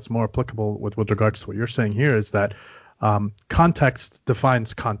him that's more applicable with regards to what you're saying here is that context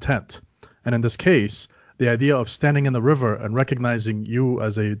defines content. And in this case, the idea of standing in the river and recognizing you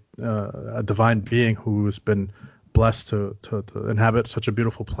as a divine being who's been blessed to inhabit such a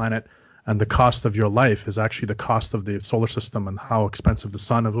beautiful planet, and the cost of your life is actually the cost of the solar system and how expensive the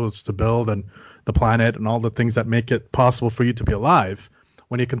sun is to build and the planet and all the things that make it possible for you to be alive.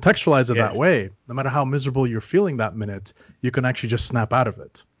 When you contextualize it that way, no matter how miserable you're feeling that minute, you can actually just snap out of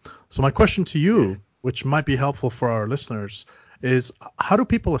it. So my question to you, which might be helpful for our listeners, is how do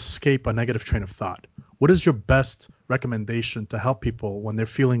people escape a negative train of thought? What is your best recommendation to help people when they're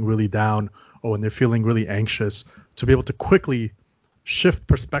feeling really down or when they're feeling really anxious to be able to quickly shift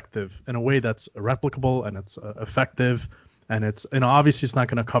perspective in a way that's replicable and it's effective, and it's, obviously it's not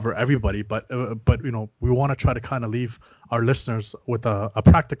going to cover everybody, but we want to try to kind of leave our listeners with a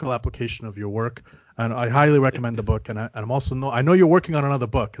practical application of your work. And I highly recommend the book. And I'm also I know you're working on another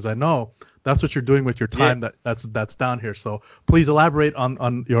book, because I know that's what you're doing with your time. That's down here. So please elaborate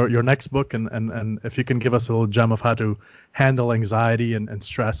on your next book, and if you can give us a little gem of how to handle anxiety and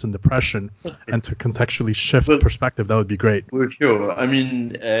stress and depression, and to contextually shift perspective, that would be great. Well, sure. I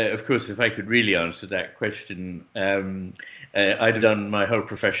mean, of course, if I could really answer that question, I'd have done my whole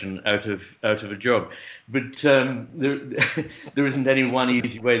profession out of a job. But there isn't any one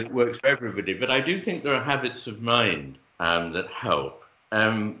easy way that works for everybody. But I do think there are habits of mind that help.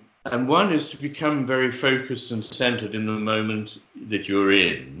 And one is to become very focused and centered in the moment that you're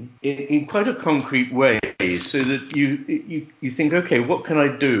in quite a concrete way, so that you think, okay, what can I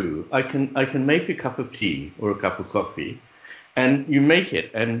do? I can make a cup of tea or a cup of coffee, and you make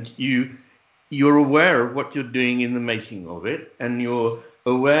it, and you're aware of what you're doing in the making of it, and you're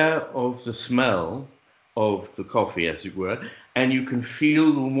aware of the smell of the coffee, as it were, and you can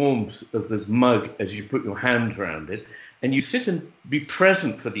feel the warmth of the mug as you put your hands around it. And you sit and be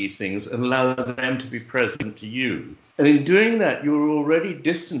present for these things and allow them to be present to you. And in doing that, you're already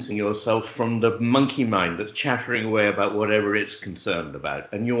distancing yourself from the monkey mind that's chattering away about whatever it's concerned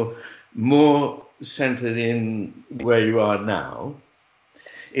about. And you're more centered in where you are now.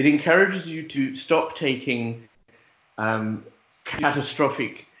 It encourages you to stop taking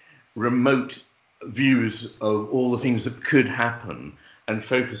catastrophic, remote views of all the things that could happen and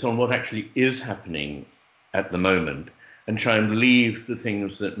focus on what actually is happening at the moment, and try and leave the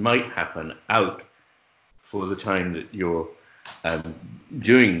things that might happen out for the time that you're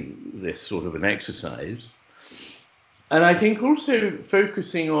doing this sort of an exercise. And I think also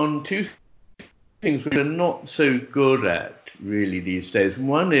focusing on two things we are not so good at really these days.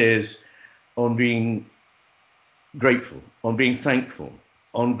 One is on being grateful, on being thankful,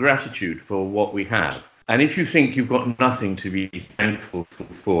 on gratitude for what we have. And if you think you've got nothing to be thankful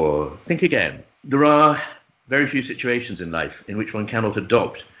for, think again. There are very few situations in life in which one cannot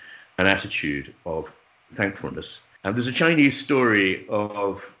adopt an attitude of thankfulness. And there's a Chinese story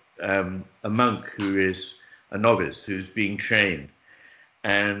of a monk who is a novice who's being trained,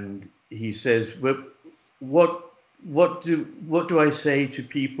 and he says, "Well, what do I say to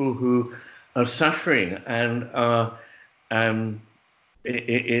people who are suffering and are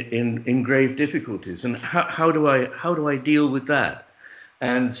in grave difficulties, and how do I deal with that?"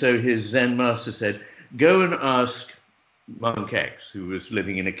 And so his Zen master said, "Go and ask Monk X, who was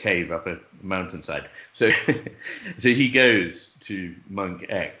living in a cave up a mountainside." So he goes to Monk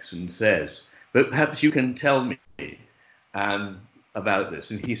X and says, "But perhaps you can tell me about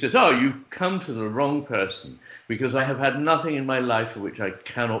this." And he says, "Oh, you've come to the wrong person, because I have had nothing in my life for which I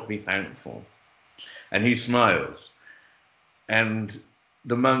cannot be thankful." And he smiles. And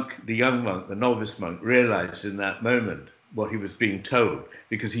the young monk, the novice monk, realized in that moment what he was being told,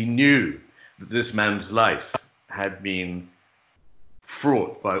 because he knew that this man's life had been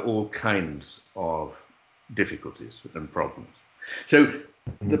fraught by all kinds of difficulties and problems. So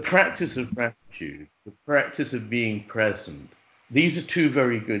the practice of gratitude, the practice of being present, these are two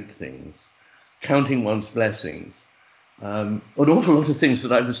very good things. Counting one's blessings. An awful lot of things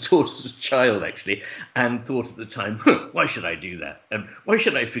that I was taught as a child, actually, and thought at the time, why should I do that? And why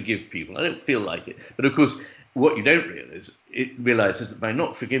should I forgive people? I don't feel like it. But of course, what you don't realize is that by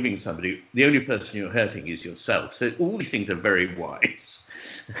not forgiving somebody, the only person you're hurting is yourself. So all these things are very wise.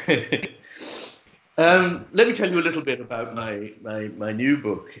 Let me tell you a little bit about my new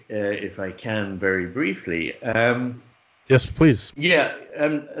book, if I can, very briefly. Yes, please. Yeah,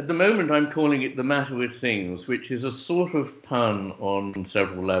 at the moment I'm calling it The Matter with Things, which is a sort of pun on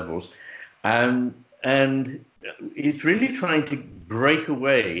several levels. And it's really trying to break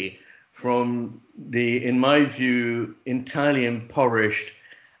away from the, in my view, entirely impoverished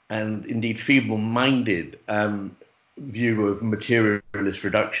and indeed feeble-minded view of materialist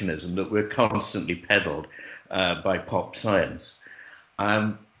reductionism that we're constantly peddled by pop science.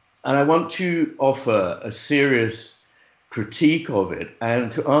 And I want to offer a serious critique of it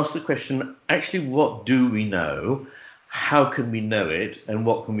and to ask the question, actually, what do we know? How can we know it? And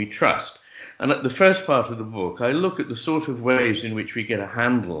what can we trust? And at the first part of the book, I look at the sort of ways in which we get a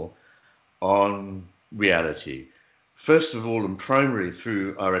handle on reality. First of all, and primarily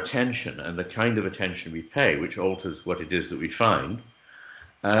through our attention and the kind of attention we pay, which alters what it is that we find.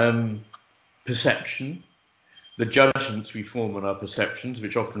 Perception, the judgments we form on our perceptions,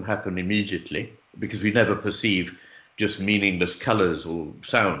 which often happen immediately because we never perceive just meaningless colors or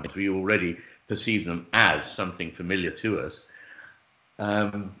sounds. We already perceive them as something familiar to us.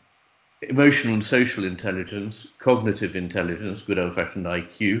 Emotional and social intelligence, cognitive intelligence, good old-fashioned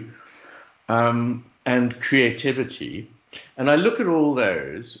IQ, and creativity. And I look at all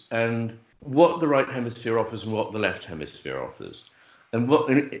those and what the right hemisphere offers and what the left hemisphere offers.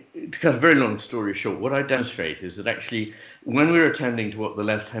 to cut a very long story short, what I demonstrate is that actually, when we're attending to what the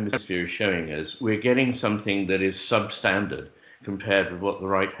left hemisphere is showing us, we're getting something that is substandard compared with what the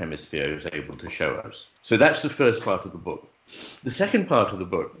right hemisphere is able to show us. So that's the first part of the book. The second part of the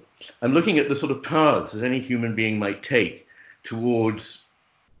book, I'm looking at the sort of paths that any human being might take towards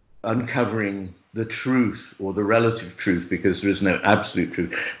uncovering the truth, or the relative truth, because there is no absolute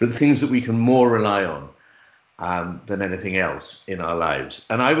truth, but the things that we can more rely on than anything else in our lives.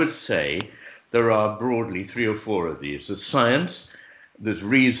 And I would say there are broadly 3 or 4 of these. There's science, there's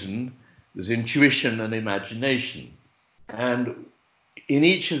reason, there's intuition and imagination. And in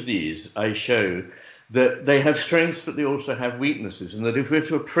each of these, I show that they have strengths, but they also have weaknesses, and that if we're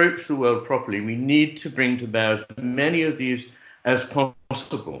to approach the world properly, we need to bring to bear as many of these as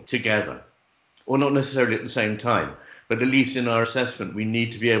possible together, or not necessarily at the same time, but at least in our assessment, we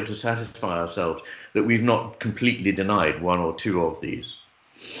need to be able to satisfy ourselves that we've not completely denied 1 or 2 of these.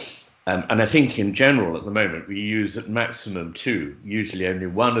 And I think in general, at the moment, we use at maximum 2, usually only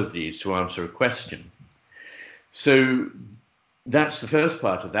 1 of these to answer a question. So that's the first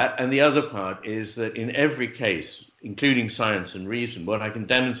part of that. And the other part is that in every case, including science and reason, what I can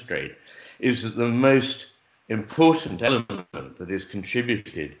demonstrate is that the most important element that is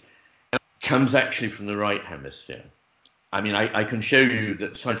contributed comes actually from the right hemisphere. I mean, I can show you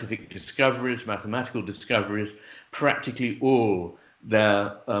that scientific discoveries, mathematical discoveries, practically all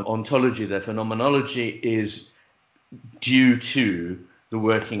their ontology, their phenomenology is due to the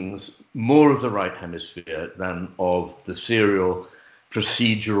workings more of the right hemisphere than of the serial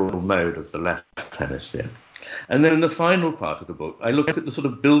procedural mode of the left hemisphere. And then in the final part of the book, I look at the sort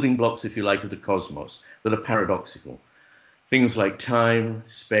of building blocks, if you like, of the cosmos that are paradoxical. Things like time,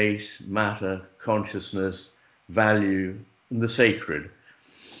 space, matter, consciousness, value, and the sacred.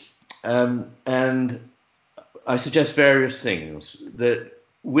 And I suggest various things that,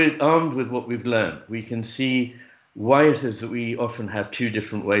 armed with what we've learned, we can see why it is that we often have 2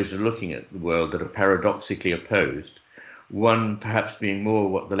 different ways of looking at the world that are paradoxically opposed. One perhaps being more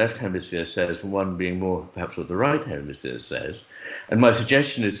what the left hemisphere says, and one being more perhaps what the right hemisphere says. And my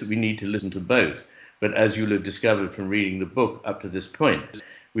suggestion is that we need to listen to both. But as you'll have discovered from reading the book up to this point,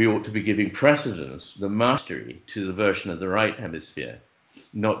 we ought to be giving precedence, the mastery, to the version of the right hemisphere,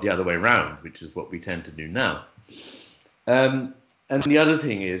 not the other way around, which is what we tend to do now. And the other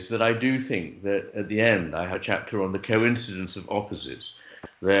thing is that I do think that at the end, I have a chapter on the coincidence of opposites,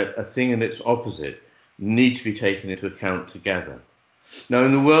 that a thing and its opposite need to be taken into account together. Now,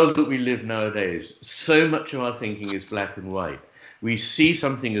 in the world that we live nowadays, so much of our thinking is black and white. We see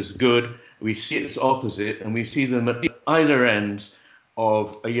something as good, we see its opposite, and we see them at either ends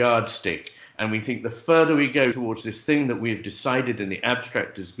of a yardstick. And we think the further we go towards this thing that we have decided in the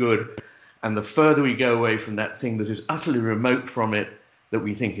abstract is good, and the further we go away from that thing that is utterly remote from it, that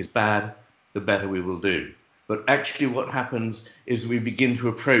we think is bad, the better we will do. But actually what happens is we begin to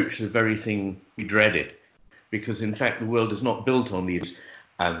approach the very thing we dreaded, because in fact the world is not built on these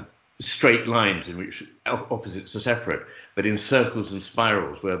straight lines in which opposites are separate, but in circles and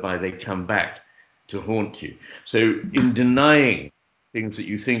spirals whereby they come back to haunt you. So in denying things that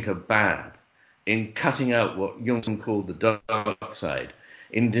you think are bad, in cutting out what Jung called the dark side,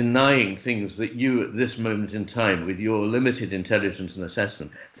 in denying things that you at this moment in time, with your limited intelligence and assessment,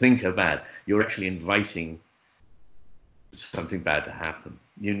 think are bad, you're actually inviting something bad to happen.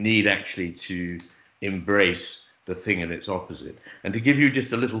 You need actually to embrace the thing and its opposite. And to give you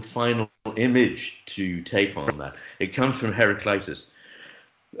just a little final image to take on that, it comes from Heraclitus,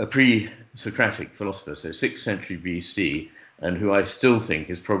 a pre-Socratic philosopher, so 6th century BC, and who I still think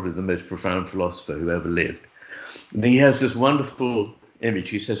is probably the most profound philosopher who ever lived. And he has this wonderful image.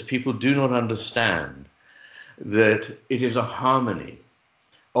 He says people do not understand that it is a harmony,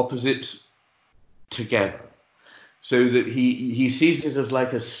 opposites together, so that he sees it as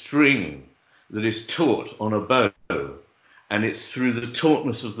like a string that is taut on a bow, and it's through the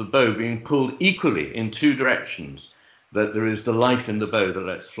tautness of the bow being pulled equally in 2 directions that there is the life in the bow that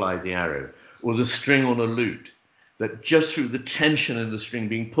lets fly the arrow, or the string on a lute, that just through the tension in the string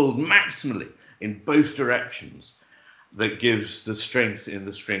being pulled maximally in both directions, that gives the strength in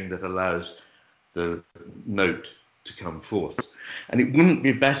the string that allows the note to come forth. And it wouldn't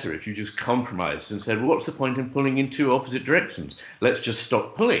be better if you just compromised and said, well, what's the point in pulling in 2 opposite directions? Let's just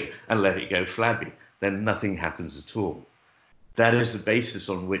stop pulling and let it go flabby. Then nothing happens at all. That is the basis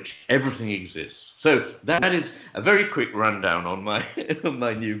on which everything exists. So that is a very quick rundown on my on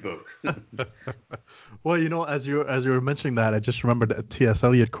my new book. Well, as you were mentioning that, I just remembered a T.S.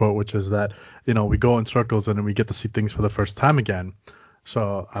 Eliot quote, which is that, we go in circles and then we get to see things for the first time again.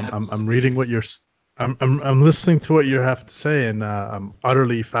 So I'm reading what you're I'm listening to what you have to say, and I'm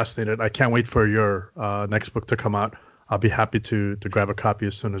utterly fascinated. I can't wait for your next book to come out. I'll be happy to grab a copy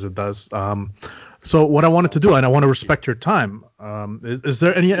as soon as it does. So what I wanted to do, and I want to respect your time, is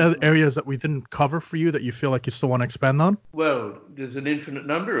there any other areas that we didn't cover for you that you feel like you still want to expand on? Well, there's an infinite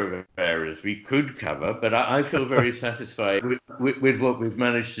number of areas we could cover, but I feel very satisfied with what we've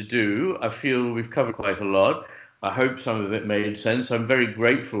managed to do. I feel we've covered quite a lot. I hope some of it made sense. I'm very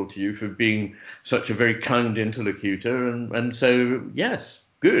grateful to you for being such a very kind interlocutor. And so, yes,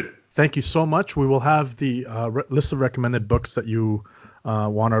 good. Thank you so much. We will have the list of recommended books that you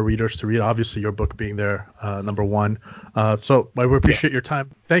want our readers to read. Obviously, your book being there, number one. So I would appreciate your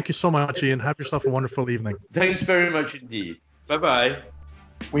time. Thank you so much, Ian. Have yourself a wonderful evening. Thanks very much indeed. Bye-bye.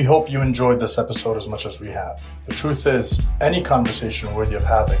 We hope you enjoyed this episode as much as we have. The truth is, any conversation worthy of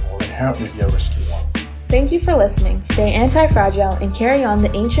having will inherently be a risky one. Thank you for listening. Stay anti-fragile and carry on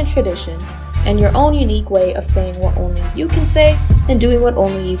the ancient tradition and your own unique way of saying what only you can say and doing what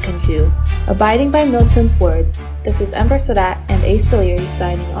only you can do. Abiding by Milton's words, this is Ember Sadat and Ace Deliri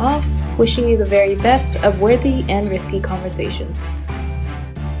signing off, wishing you the very best of worthy and risky conversations.